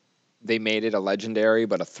made it a legendary,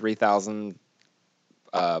 but a 3,000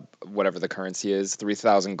 whatever the currency is,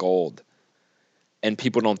 3,000 gold, and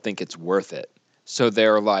people don't think it's worth it. So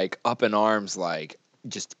they're like up in arms, like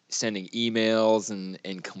just sending emails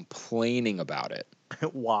and complaining about it.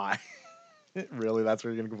 Why? Really, that's what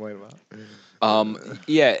you're gonna complain about?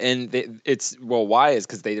 Yeah, and why is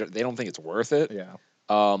because they don't think it's worth it. Yeah.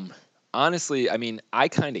 Honestly, I mean, I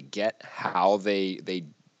kind of get how they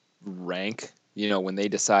rank. When they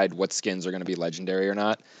decide what skins are going to be legendary or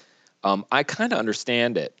not. I kind of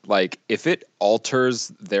understand it. Like, if it alters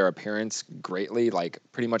their appearance greatly, like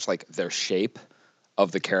pretty much like their shape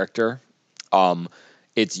of the character,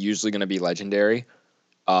 it's usually going to be legendary.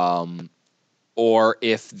 Or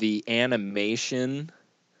if the animation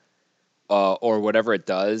or whatever it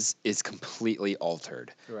does is completely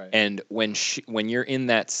altered. Right. And when you're in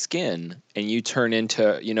that skin and you turn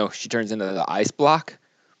into, she turns into the ice block,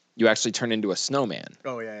 you actually turn into a snowman.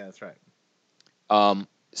 Oh yeah, that's right.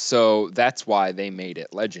 So that's why they made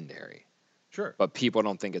it legendary. Sure. But people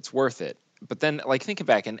don't think it's worth it. But then, like, thinking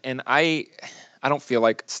back, and I don't feel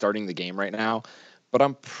like starting the game right now, but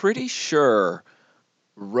I'm pretty sure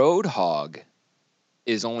Roadhog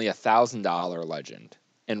is only $1,000 legend,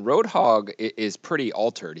 and Roadhog is pretty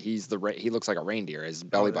altered. He looks like a reindeer. His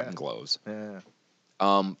belly button glows. Yeah.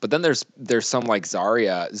 But then there's some like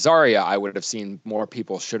Zarya. Zarya, I would have seen more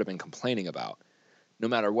people should have been complaining about. No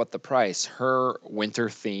matter what the price, her winter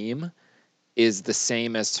theme is the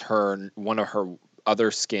same as one of her other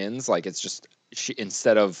skins. Like, it's just she,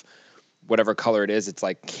 instead of whatever color it is, it's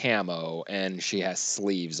like camo, and she has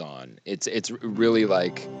sleeves on. It's really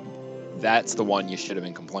like that's the one you should have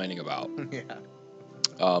been complaining about.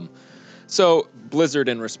 Yeah. So Blizzard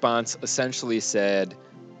in response essentially said,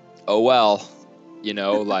 "Oh well,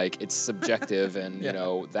 like it's subjective, and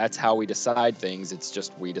that's how we decide things. It's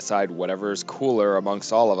just we decide whatever's cooler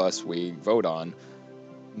amongst all of us, we vote on.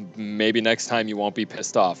 Maybe next time you won't be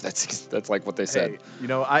pissed off." That's like what they said.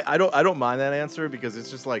 Hey, I don't mind that answer because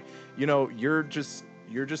it's just like, you're just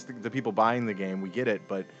the people buying the game. We get it,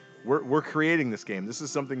 but we're creating this game. This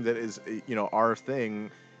is something that is our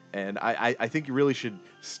thing, And I think you really should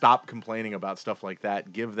stop complaining about stuff like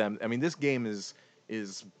that. Give them. I mean, this game is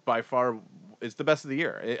by far it's the best of the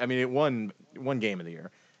year. I mean, it won game of the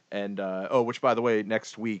year. And which by the way,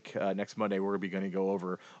 next week, next Monday, we're going to go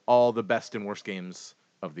over all the best and worst games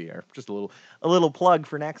of the year. Just a little plug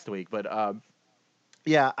for next week. But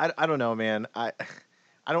yeah, I don't know, man. I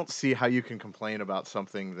don't see how you can complain about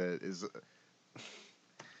something that is.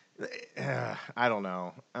 I don't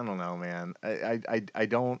know. I don't know, man. I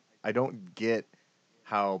don't get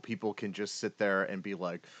how people can just sit there and be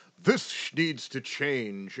like, this needs to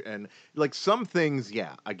change. And like some things,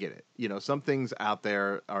 yeah, I get it. You know, some things out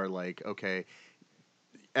there are like, okay.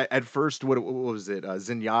 At first, what was it?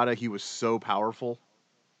 Zenyatta, he was so powerful,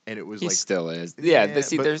 and it was He like still is. Yeah,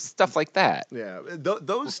 there's stuff like that. yeah,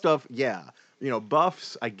 those stuff, yeah. You know,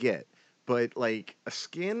 buffs, I get, but like a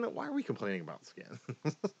skin, why are we complaining about skin?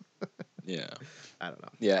 Yeah. I don't know.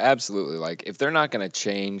 Yeah, absolutely. Like if they're not going to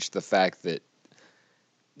change the fact that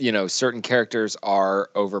certain characters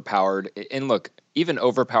are overpowered, and look, even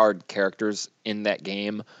overpowered characters in that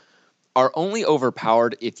game are only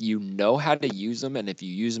overpowered if you know how to use them and if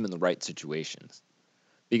you use them in the right situations.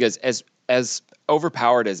 Because as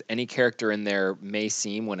overpowered as any character in there may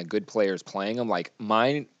seem when a good player is playing them, like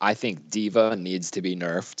mine, I think D.Va needs to be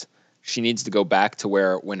nerfed. She needs to go back to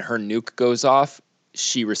where when her nuke goes off,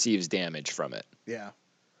 she receives damage from it. Yeah.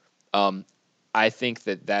 I think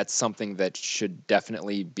that that's something that should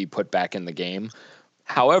definitely be put back in the game.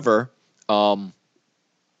 However,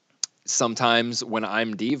 sometimes when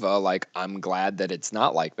I'm D.Va, like I'm glad that it's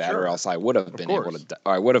not like that, or Sure. else I would have been able course. to,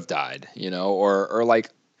 or I would have died, or like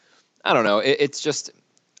I don't know. It's just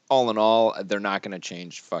all in all, they're not going to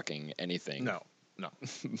change fucking anything. No.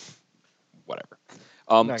 Whatever.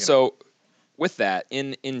 gonna. So with that,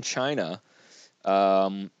 in China,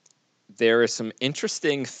 there are some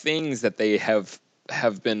interesting things that they have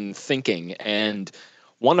been thinking, and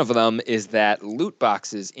one of them is that loot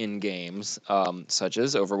boxes in games, such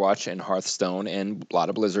as Overwatch and Hearthstone, and a lot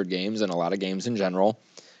of Blizzard games and a lot of games in general,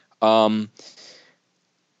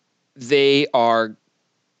 they are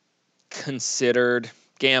considered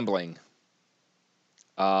gambling,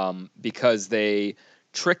 because they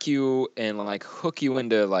trick you and like hook you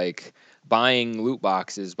into like buying loot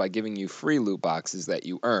boxes by giving you free loot boxes that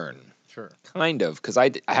you earn. Sure. Kind of, because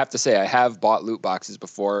I have to say I have bought loot boxes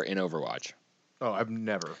before in Overwatch. Oh, I've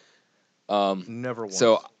never. Never once.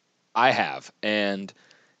 So I have, and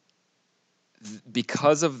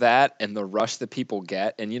because of that and the rush that people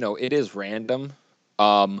get, and it is random.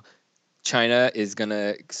 China is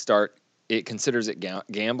gonna start. It considers it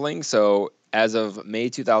gambling. So as of May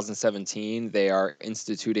 2017, they are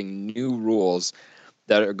instituting new rules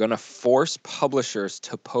that are going to force publishers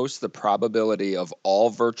to post the probability of all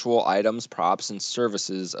virtual items, props, and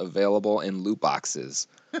services available in loot boxes,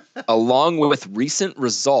 along with recent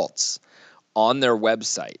results on their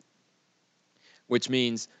website, which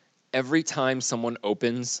means every time someone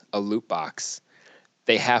opens a loot box,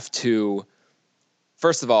 they have to,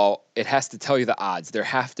 first of all, it has to tell you the odds. There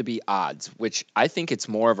have to be odds, which I think it's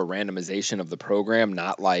more of a randomization of the program,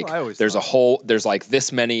 not like there's like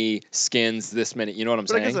this many skins, this many, you know what I'm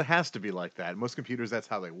saying? But I guess it has to be like that. Most computers, that's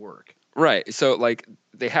how they work. Right. So like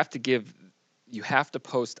they have to you have to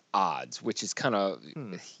post odds, which is kind of,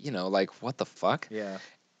 like what the fuck? Yeah.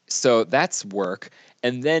 So that's work.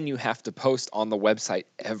 And then you have to post on the website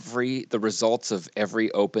the results of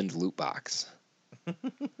every opened loot box.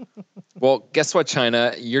 Well, guess what,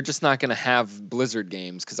 China? You're just not going to have Blizzard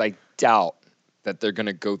games because I doubt that they're going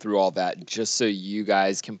to go through all that just so you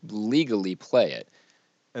guys can legally play it.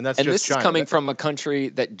 And this China. Is coming from a country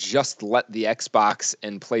that just let the Xbox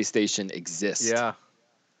and PlayStation exist. Yeah.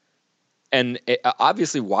 And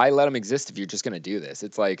obviously, why let them exist if you're just going to do this?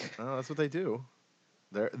 It's like... Oh, that's what they do.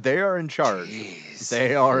 They are in charge. Jeez.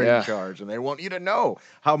 They are in charge, and they want you to know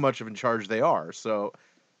how much of in charge they are. So,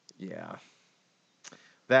 yeah.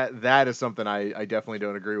 That is something I definitely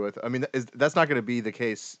don't agree with. I mean, that's not going to be the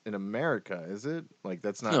case in America, is it? Like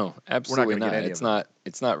that's not. No, absolutely not.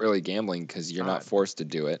 It's not really gambling because you're not forced to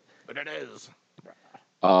do it. But it is.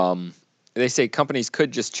 They say companies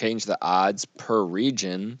could just change the odds per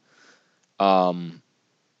region.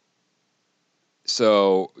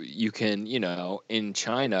 So you can, in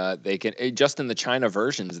China, they can just in the China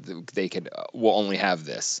versions they will only have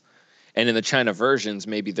this. And in the China versions,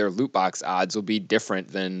 maybe their loot box odds will be different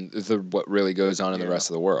than what really goes on in the rest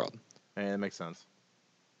of the world. And it makes sense.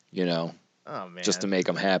 Oh, man. Just to make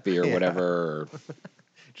them happy or whatever.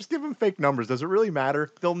 Just give them fake numbers. Does it really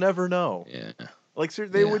matter? They'll never know. Yeah. Like,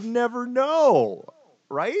 they would never know,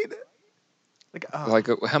 right? Like, Like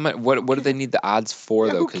how much? What do they need the odds for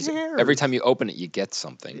Yeah, though? who Because every cares? time you open it, you get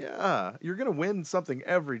something. yeah, you're gonna win something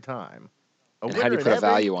every time. A And how do winner you in put a every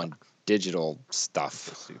value on box. digital So stuff?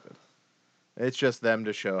 stupid. It's just them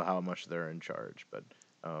to show how much they're in charge. But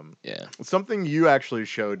Yeah. something you actually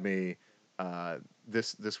showed me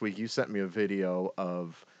this week. You sent me a video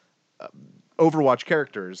of Overwatch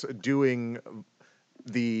characters doing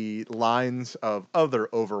the lines of other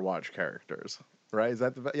Overwatch characters. Right? Is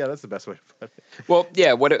that yeah? That's the best way to put it. Well,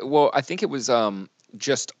 yeah. Well, I think it was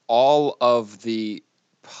just all of the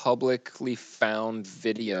publicly found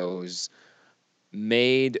videos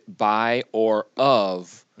made by or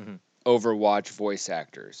of Mhm. Overwatch voice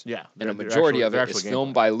actors. Yeah, And a they're majority actually of they're it is actually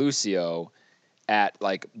filmed gameplay. by Lucio at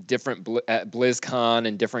like different at BlizzCon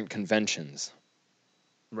and different conventions.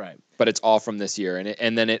 Right. But it's all from this year,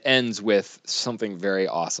 and then it ends with something very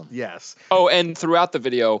awesome. Yes. Oh, and throughout the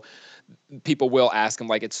video, people will ask him,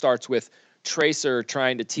 like, it starts with Tracer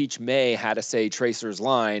trying to teach May how to say Tracer's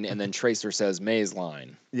line, and then Tracer says May's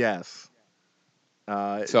line. Yes.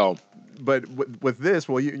 So, but with this,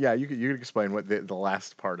 well, you could explain what the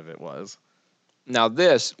last part of it was. now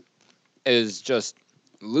this is just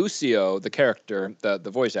Lucio, the character,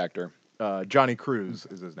 the voice actor, Johnny Cruz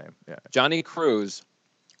is his name. Yeah. Johnny Cruz,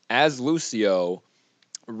 as Lucio,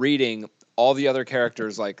 reading all the other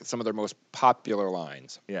characters, like some of their most popular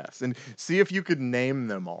lines. Yes, and see if you could name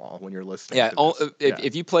them all when you're listening. Yeah, to this.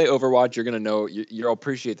 if you play Overwatch, you're gonna know you'll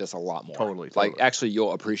appreciate this a lot more. Totally. Like, actually,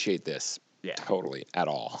 you'll appreciate this. Yeah. Totally at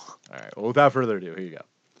all. All right. Well, without further ado, here you go.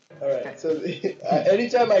 All right. So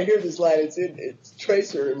anytime I hear this line, it's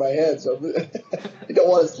Tracer in my head. So I don't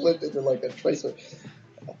want to slip into like a Tracer.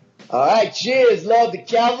 All right. Cheers, love. The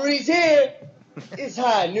cavalry's here. It's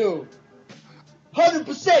high noon.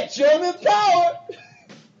 100% German power.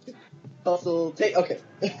 Consultation. Okay.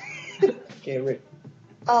 Can't read.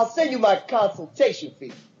 I'll send you my consultation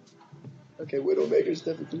fee. Okay, Widowmaker,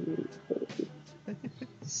 step into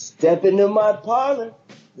Step into my parlor,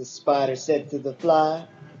 the spider said to the fly.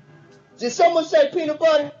 Did someone say peanut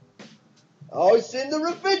butter? I always sit in the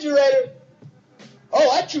refrigerator. Oh,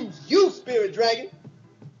 I choose you, Spirit Dragon.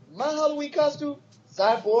 My Halloween costume,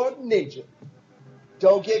 Cyborg Ninja.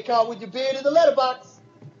 Don't get caught with your beard in the letterbox.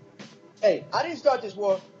 Hey, I didn't start this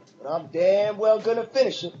war, but I'm damn well gonna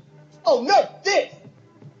finish it. Oh, no, this!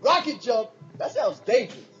 Rocket jump, that sounds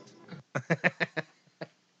dangerous.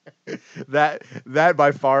 that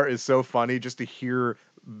by far is so funny just to hear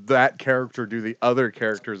that character do the other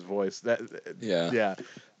character's voice. Yeah.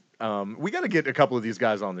 We got to get a couple of these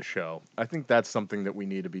guys on the show. I think that's something that we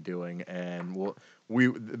need to be doing, and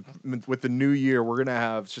with the new year, we're gonna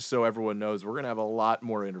have, just so everyone knows, we're gonna have a lot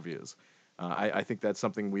more interviews. I think that's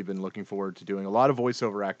something we've been looking forward to doing. A lot of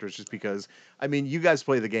voiceover actors, just because, I mean, you guys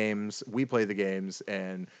play the games, we play the games,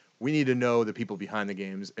 and we need to know the people behind the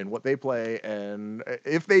games and what they play and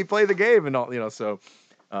if they play the game and all, so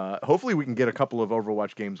hopefully we can get a couple of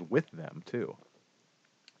Overwatch games with them too.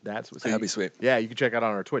 That'd be sweet. Yeah, you can check out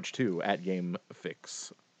on our Twitch too,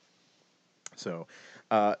 @GameFix. So,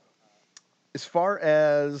 as far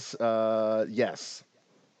as yes.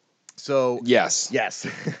 So Yes. Let's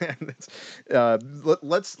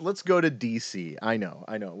go to DC. I know.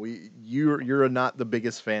 You're not the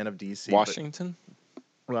biggest fan of DC. Washington?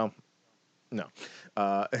 Well, no.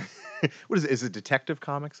 What is it? Is it Detective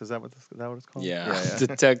Comics? Is that what it's called? Yeah.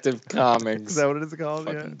 Detective Comics. Is that what it's called?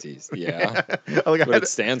 Fucking tease. Yeah. Like, What it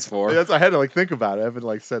stands for. I had to think about it. I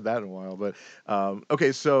haven't said that in a while. But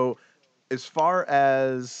okay, so as far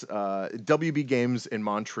as WB Games in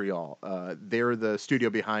Montreal, they're the studio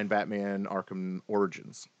behind Batman Arkham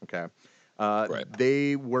Origins. Okay. Right.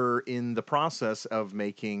 They were in the process of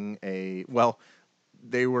making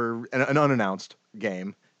they were an unannounced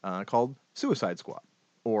game called Suicide Squad,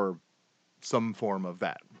 or some form of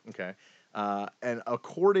that. Okay. And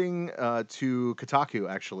according to Kotaku,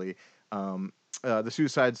 actually, the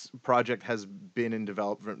Suicide Project has been in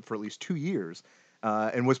development for at least 2 years.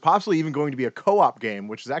 And was possibly even going to be a co-op game,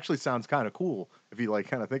 which actually sounds kind of cool if you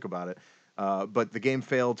kind of think about it. But the game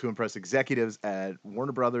failed to impress executives at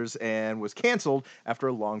Warner Brothers and was canceled after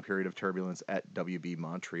a long period of turbulence at WB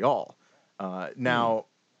Montreal. Now,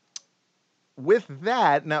 with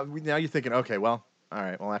that, now you're thinking, okay, well, all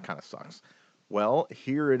right, well, that kind of sucks. Well,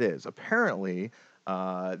 here it is. Apparently,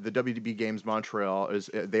 the WB Games Montreal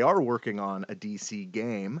they are working on a DC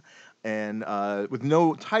game, and with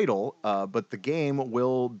no title, but the game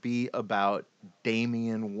will be about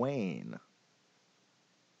Damian Wayne.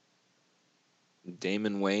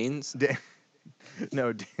 Damon Wayans?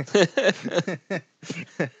 No.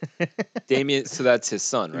 Damien, so that's his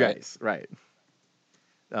son, right? Yes, right.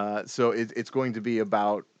 So it's going to be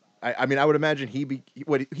about I mean, I would imagine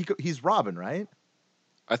he's Robin, right?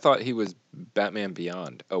 I thought he was Batman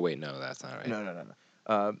Beyond. Oh wait, no, that's not right.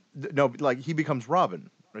 No. No, like he becomes Robin.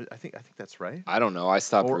 I think that's right. I don't know. I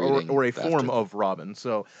stopped reading. Or a after- form of Robin.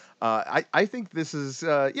 So I think this is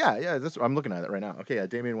yeah. I'm looking at it right now. Okay, yeah,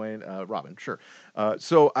 Damian Wayne, Robin, sure.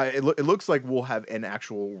 So it looks like we'll have an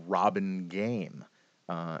actual Robin game.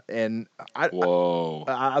 And Whoa.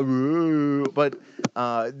 but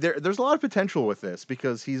there's a lot of potential with this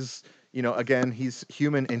because he's, again, he's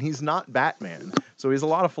human and he's not Batman, so he has a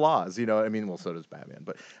lot of flaws. I mean, well, so does Batman,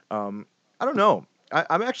 but I don't know.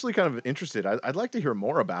 I'm actually kind of interested. I'd like to hear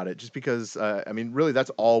more about it, just because I mean, really, that's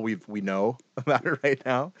all we know about it right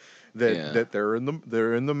now. That they're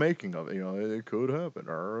in the making of it. It could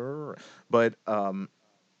happen. But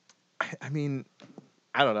I mean,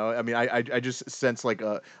 I don't know. I mean, I just sense like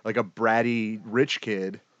a bratty rich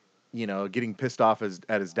kid, getting pissed off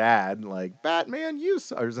at his dad, like, Batman, you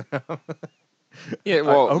or Yeah,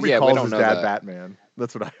 well, I hope he we calls don't his know dad that. Batman.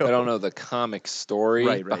 That's what I hope. I don't know the comic story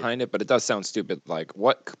Right. behind it, but it does sound stupid. Like,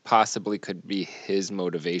 what possibly could be his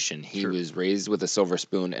motivation? He Sure. was raised with a silver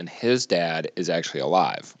spoon, and his dad is actually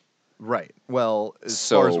alive. Right. Well, as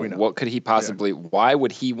far as we know. What could he possibly? Why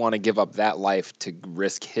would he want to give up that life to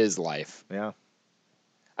risk his life? Yeah.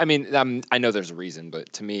 I mean, I know there's a reason,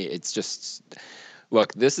 but to me, it's just.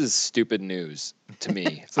 Look, this is stupid news to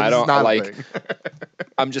me. So I this is don't not a like. thing.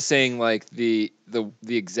 I'm just saying, like the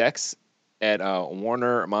execs at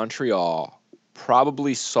Warner Montreal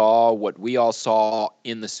probably saw what we all saw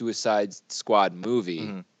in the Suicide Squad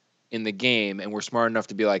movie in the game, and were smart enough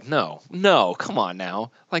to be like, no, come on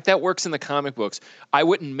now, like that works in the comic books. I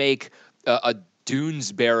wouldn't make a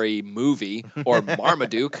Doonesbury movie or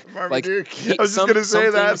Marmaduke. Like, Marmaduke. I was just gonna say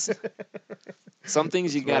that. Some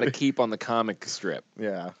things you got to keep on the comic strip.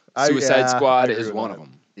 Yeah. Suicide I Squad agree is with one that. of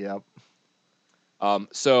them. Yep.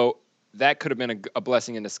 So that could have been a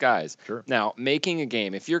blessing in disguise. Sure. Now, making a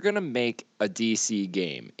game, if you're going to make a DC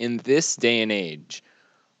game in this day and age,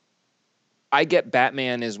 I get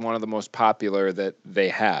Batman is one of the most popular that they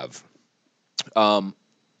have.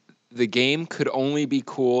 The game could only be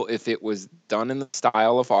cool if it was done in the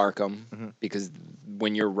style of Arkham, because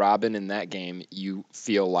when you're Robin in that game, you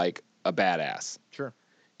feel like a badass. Sure.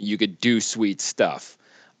 You could do sweet stuff.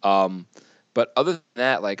 But other than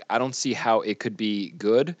that, like, I don't see how it could be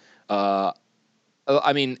good. I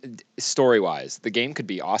mean, story-wise, the game could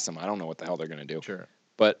be awesome. I don't know what the hell they're going to do. Sure.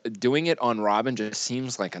 But doing it on Robin just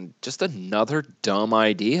seems like just another dumb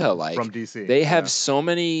idea. Like, From DC, they have yeah. so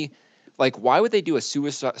many. Like, why would they do a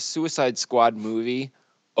Suicide Squad movie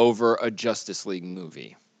over a Justice League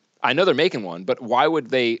movie? I know they're making one, but why would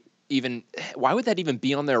that even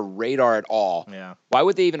be on their radar at all? Yeah. Why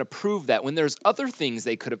would they even approve that when there's other things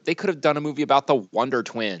they could have done a movie about the Wonder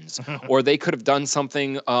Twins, or they could have done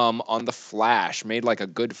something on the Flash, made like a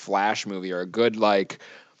good Flash movie, or a good, like,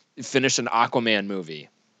 finish an Aquaman movie.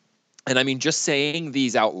 And I mean, just saying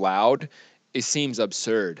these out loud, it seems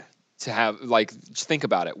absurd to have, like, just think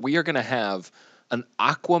about it. We are going to have an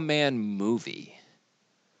Aquaman movie.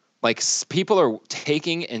 Like, people are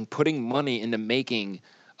taking and putting money into making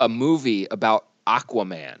a movie about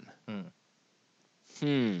Aquaman.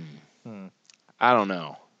 I don't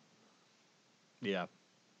know. Yeah.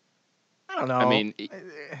 I don't know. I mean,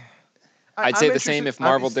 I'd say the same if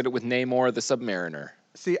Marvel did it with Namor the Submariner.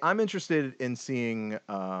 See, I'm interested in seeing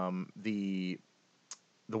the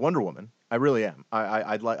Wonder Woman. I really am.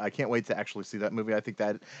 I can't wait to actually see that movie. I think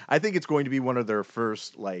it's going to be one of their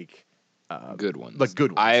first, like, good ones. Like,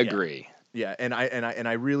 good ones. I yeah. agree. Yeah, and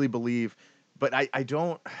I really believe, but I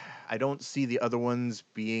don't see the other ones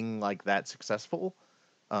being like that successful.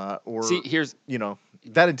 Or see, here's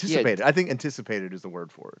that anticipated. I think anticipated is the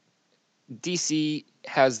word for it. DC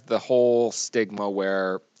has the whole stigma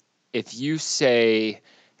where if you say,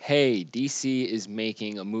 hey, DC is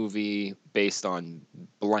making a movie based on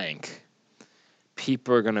blank,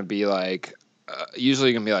 people are going to be like,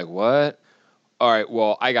 usually going to be like, what? All right,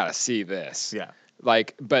 well, I got to see this. Yeah. I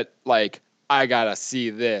got to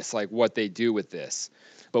see this, like what they do with this.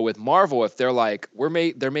 But with Marvel, if they're like,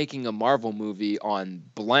 they're making a Marvel movie on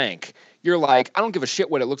blank, you're like, I don't give a shit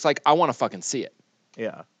what it looks like. I want to fucking see it.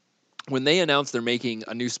 Yeah. When they announced they're making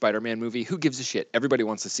a new Spider-Man movie, who gives a shit? Everybody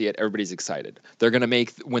wants to see it. Everybody's excited. They're going to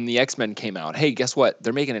make, when the X-Men came out, hey, guess what?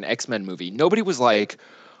 They're making an X-Men movie. Nobody was like,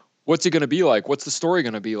 what's it going to be like? What's the story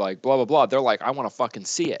going to be like? Blah, blah, blah. They're like, I want to fucking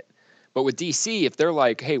see it. But with DC, if they're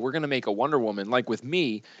like, hey, we're going to make a Wonder Woman, like with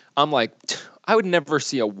me, I'm like, I would never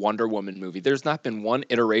see a Wonder Woman movie. There's not been one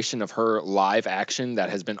iteration of her live action that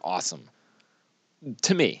has been awesome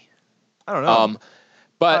to me. I don't know.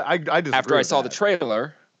 But I disagree after I with saw the that.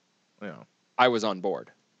 trailer, Yeah. I was on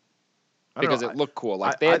board. I don't because know. it looked cool.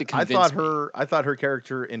 Like they had to convince me. I thought her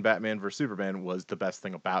character in Batman vs Superman was the best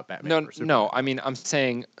thing about Batman No, vs Superman. no. I mean, I'm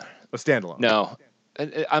saying A standalone. no.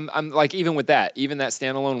 I'm like even with that, even that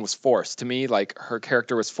standalone was forced to me. Like her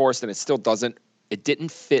character was forced, and it still doesn't. It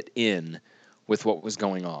didn't fit in with what was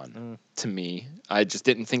going on to me. I just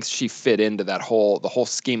didn't think she fit into the whole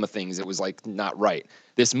scheme of things. It was like not right.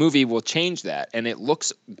 This movie will change that, and it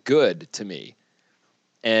looks good to me,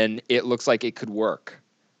 and it looks like it could work.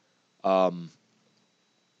 But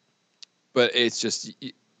it's just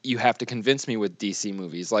you have to convince me with DC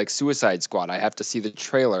movies like Suicide Squad. I have to see the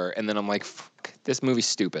trailer, and then I'm like, fuck, this movie's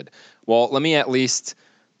stupid. Well, let me at least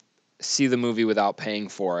see the movie without paying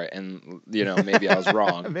for it, and maybe I was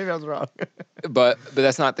wrong. Maybe I was wrong. But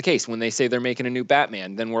that's not the case. When they say they're making a new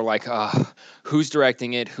Batman, then we're like, who's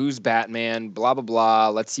directing it? Who's Batman? Blah blah blah.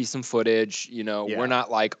 Let's see some footage. We're not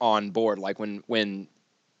like on board. Like when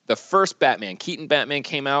the first Keaton Batman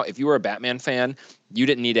came out, if you were a Batman fan, you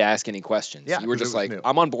didn't need to ask any questions. Yeah, you were 'cause it just was like, new.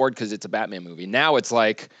 I'm on board because it's a Batman movie. Now it's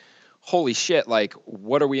like, holy shit, like,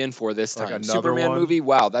 what are we in for this Like time? another Superman one? movie?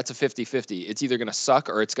 Wow, that's a 50-50. It's either going to suck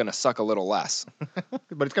or it's going to suck a little less.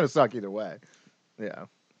 But it's gonna suck either way. Yeah.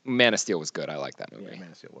 Man of Steel was good. I like that movie. Yeah,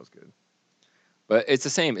 Man of Steel was good. But it's the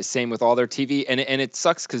same. It's same with all their TV. And it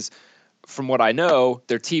sucks because from what I know,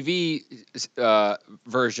 their TV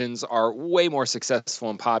versions are way more successful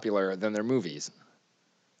and popular than their movies.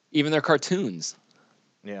 Even their cartoons.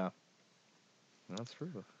 Yeah. That's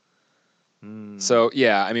true. So,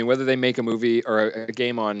 yeah, I mean, whether they make a movie or a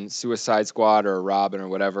game on Suicide Squad or Robin or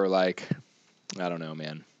whatever, like, I don't know,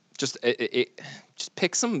 man. Just just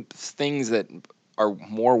pick some things that are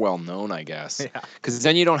more well known, I guess. Yeah. Because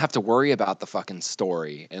then you don't have to worry about the fucking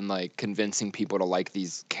story and like convincing people to like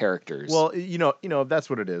these characters. Well, that's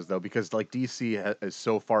what it is though, because like DC is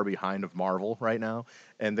so far behind of Marvel right now,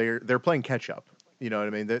 and they're playing catch up. You know what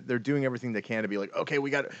I mean? They're doing everything they can to be like, okay,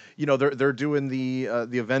 we got, they're doing the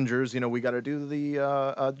Avengers. We got to do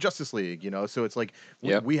the Justice League. So it's like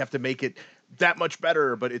we have to make it that much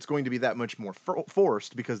better, but it's going to be that much more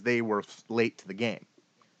forced because they were late to the game.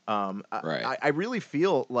 Right. I really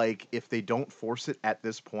feel like if they don't force it at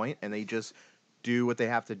this point and they just do what they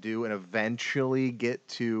have to do and eventually get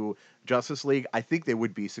to Justice League, I think they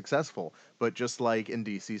would be successful. But just like in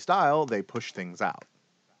DC style, they push things out.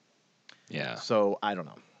 Yeah. So I don't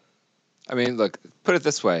know. I mean, look, put it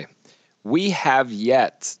this way. We have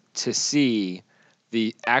yet to see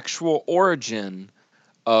the actual origin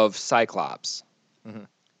of Cyclops. Mhm.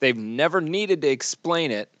 They've never needed to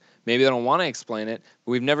explain it. Maybe they don't want to explain it,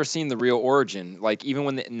 but we've never seen the real origin. Like, even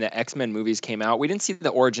when the X-Men movies came out, we didn't see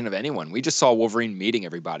the origin of anyone. We just saw Wolverine meeting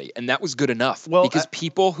everybody, and that was good enough. Well, because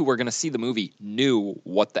people who were going to see the movie knew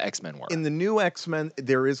what the X-Men were. In the new X-Men,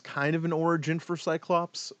 there is kind of an origin for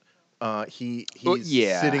Cyclops. He's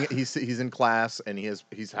sitting. He's in class and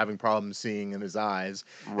he's having problems seeing in his eyes.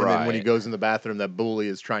 And then when he Right. goes in the bathroom, that bully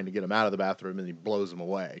is trying to get him out of the bathroom and he blows him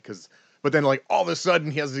away. But then like all of a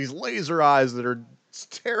sudden he has these laser eyes that are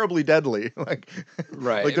terribly deadly. Like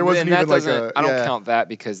Right. Like there wasn't And that even like doesn't- I don't count that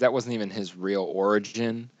because that wasn't even his real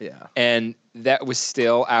origin. Yeah. And that was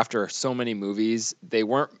still after so many movies.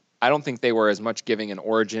 I don't think they were as much giving an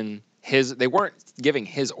origin. They weren't giving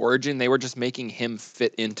his origin. They were just making him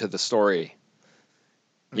fit into the story.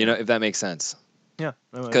 If that makes sense. Yeah.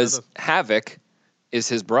 Because Havoc is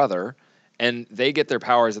his brother, and they get their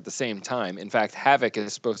powers at the same time. In fact, Havoc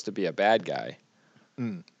is supposed to be a bad guy.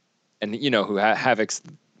 Mm. And Havoc's,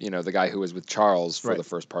 the guy who was with Charles for Right. the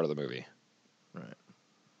first part of the movie. Right.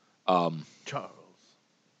 Charles.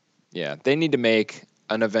 Yeah, they need to make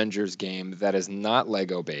an Avengers game that is not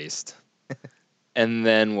Lego based, and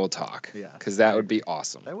then we'll talk. Yeah, because that I would be agree.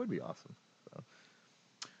 awesome. That would be awesome. So.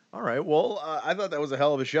 All right. Well, I thought that was a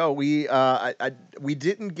hell of a show. We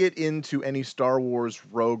didn't get into any Star Wars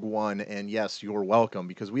Rogue One, and yes, you're welcome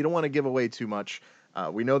because we don't want to give away too much.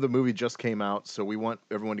 We know the movie just came out, so we want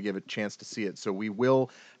everyone to give a chance to see it. So we will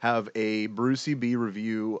have a Brucey B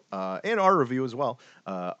review and our review as well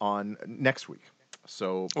on next week.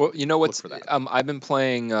 So Well, you know look what's for that. I've been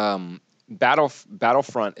playing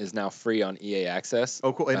Battlefront is now free on EA Access.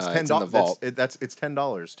 Oh, cool! And it's It's in the $10. vault. It's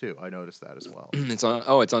 $10 too. I noticed that as well. It's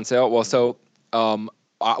on sale. Well, so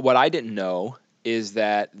what I didn't know is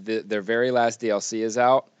that their very last DLC is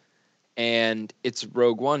out, and it's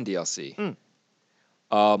Rogue One DLC.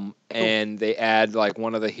 And they add like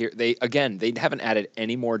one of the they haven't added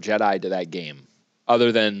any more Jedi to that game,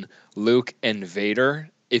 other than Luke and Vader.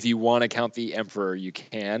 If you want to count the Emperor, you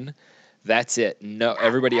can. That's it. No,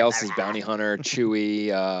 everybody else is Bounty Hunter, Chewie,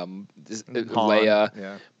 Leia.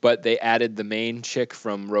 Yeah. But they added the main chick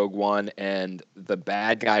from Rogue One and the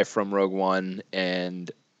bad guy from Rogue One and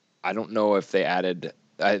I don't know if they added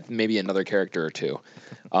maybe another character or two.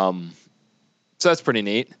 So that's pretty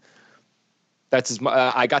neat. That's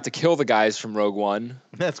I got to kill the guys from Rogue One.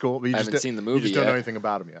 That's cool. But I haven't seen the movie You just don't know anything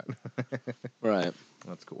about them yet. Right.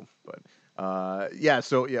 That's cool. But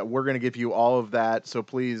we're gonna give you all of that. So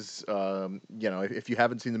please, if you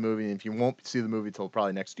haven't seen the movie, and if you won't see the movie till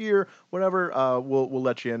probably next year, whatever, we'll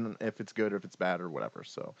let you in if it's good or if it's bad or whatever.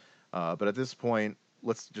 So, but at this point,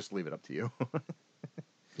 let's just leave it up to you.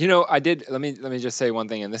 I did. Let me just say one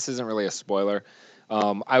thing, and this isn't really a spoiler.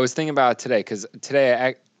 I was thinking about it today because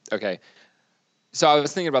today, so I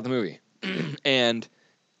was thinking about the movie, and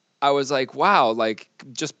I was like, wow, like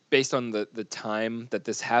just based on the time that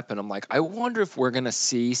this happened, I'm like, I wonder if we're gonna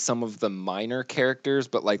see some of the minor characters,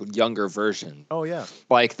 but like younger version. Oh yeah,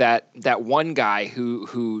 like that one guy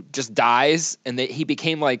who just dies, and he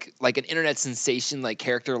became like an internet sensation, like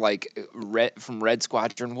character, like from Red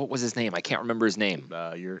Squadron. What was his name? I can't remember his name.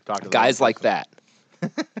 You're talking about guys like that.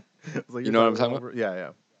 Like you know what I'm talking about?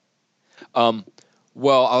 Yeah.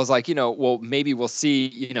 Well, I was like, maybe we'll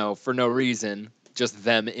see, for no reason, just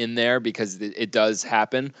them in there because it does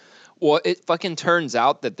happen. Well, it fucking turns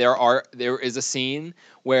out that there is a scene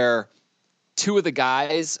where two of the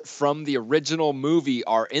guys from the original movie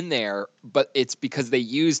are in there, but it's because they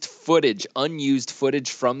used unused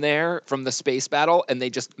footage from the space battle, and they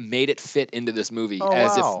just made it fit into this movie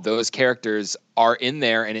if those characters are in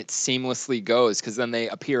there, and it seamlessly goes because then they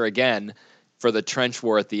appear again for the trench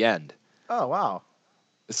war at the end. Oh, wow.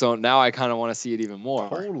 So now I kind of want to see it even more.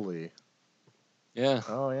 Totally. Yeah.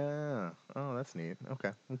 Oh, yeah. Oh, that's neat.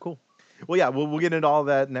 Okay. Well, cool. Well, yeah, we'll get into all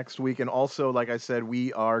that next week. And also, like I said,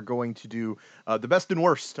 we are going to do the best and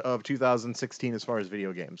worst of 2016 as far as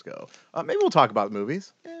video games go. Maybe we'll talk about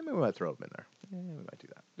movies. Maybe we might throw them in there. We might do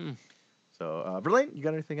that. So, Verlaine, you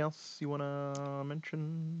got anything else you want to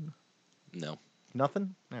mention? No.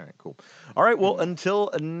 Nothing? All right, cool. All right, well, until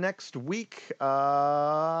next week.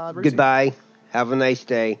 Goodbye. Have a nice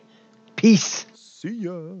day. Peace. See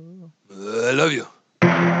ya. I love you.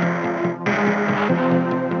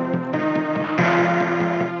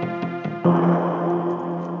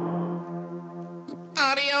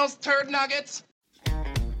 Adios, turd nuggets.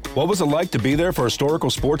 What was it like to be there for historical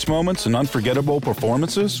sports moments and unforgettable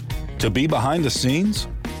performances? To be behind the scenes?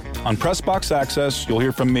 On Pressbox Access, you'll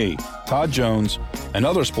hear from me, Todd Jones, and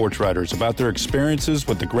other sports writers about their experiences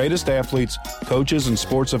with the greatest athletes, coaches, and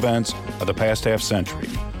sports events of the past half century.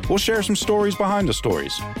 We'll share some stories behind the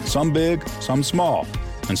stories, some big, some small,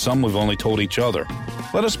 and some we've only told each other.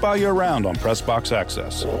 Let us buy you around on Pressbox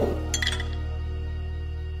Access.